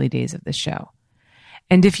in the early days of the show.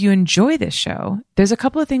 And if you enjoy this show, there's a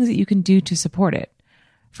couple of things that you can do to support it.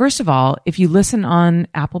 First of all, if you listen on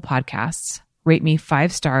Apple Podcasts, rate me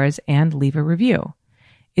 5 stars and leave a review.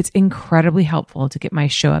 It's incredibly helpful to get my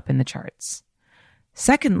show up in the charts.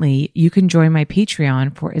 Secondly, you can join my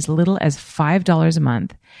Patreon for as little as $5 a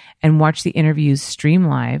month and watch the interviews stream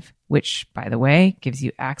live, which, by the way, gives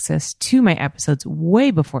you access to my episodes way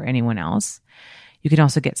before anyone else. You can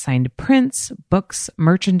also get signed prints, books,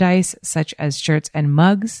 merchandise, such as shirts and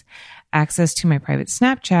mugs, access to my private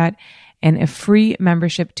Snapchat, and a free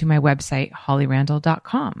membership to my website,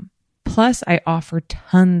 hollyrandall.com. Plus, I offer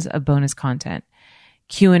tons of bonus content.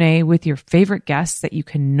 Q&A with your favorite guests that you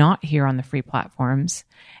cannot hear on the free platforms,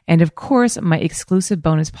 and of course, my exclusive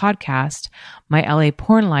bonus podcast, My LA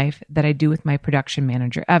Porn Life, that I do with my production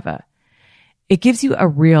manager, Eva. It gives you a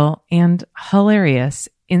real and hilarious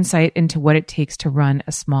insight into what it takes to run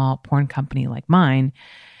a small porn company like mine.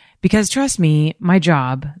 Because trust me, my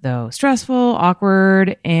job, though stressful,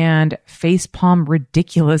 awkward, and facepalm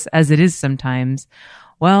ridiculous as it is sometimes,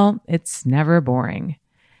 well, it's never boring.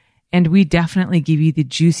 And we definitely give you the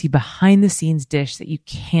juicy behind the scenes dish that you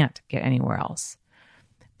can't get anywhere else.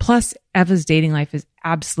 Plus, Eva's dating life is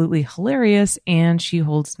absolutely hilarious and she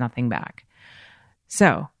holds nothing back.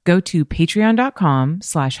 So go to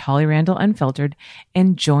patreon.com/HollyRandallUnfiltered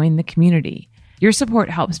and join the community. Your support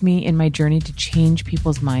helps me in my journey to change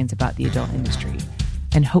people's minds about the adult industry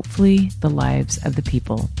and hopefully the lives of the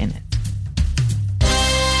people in it.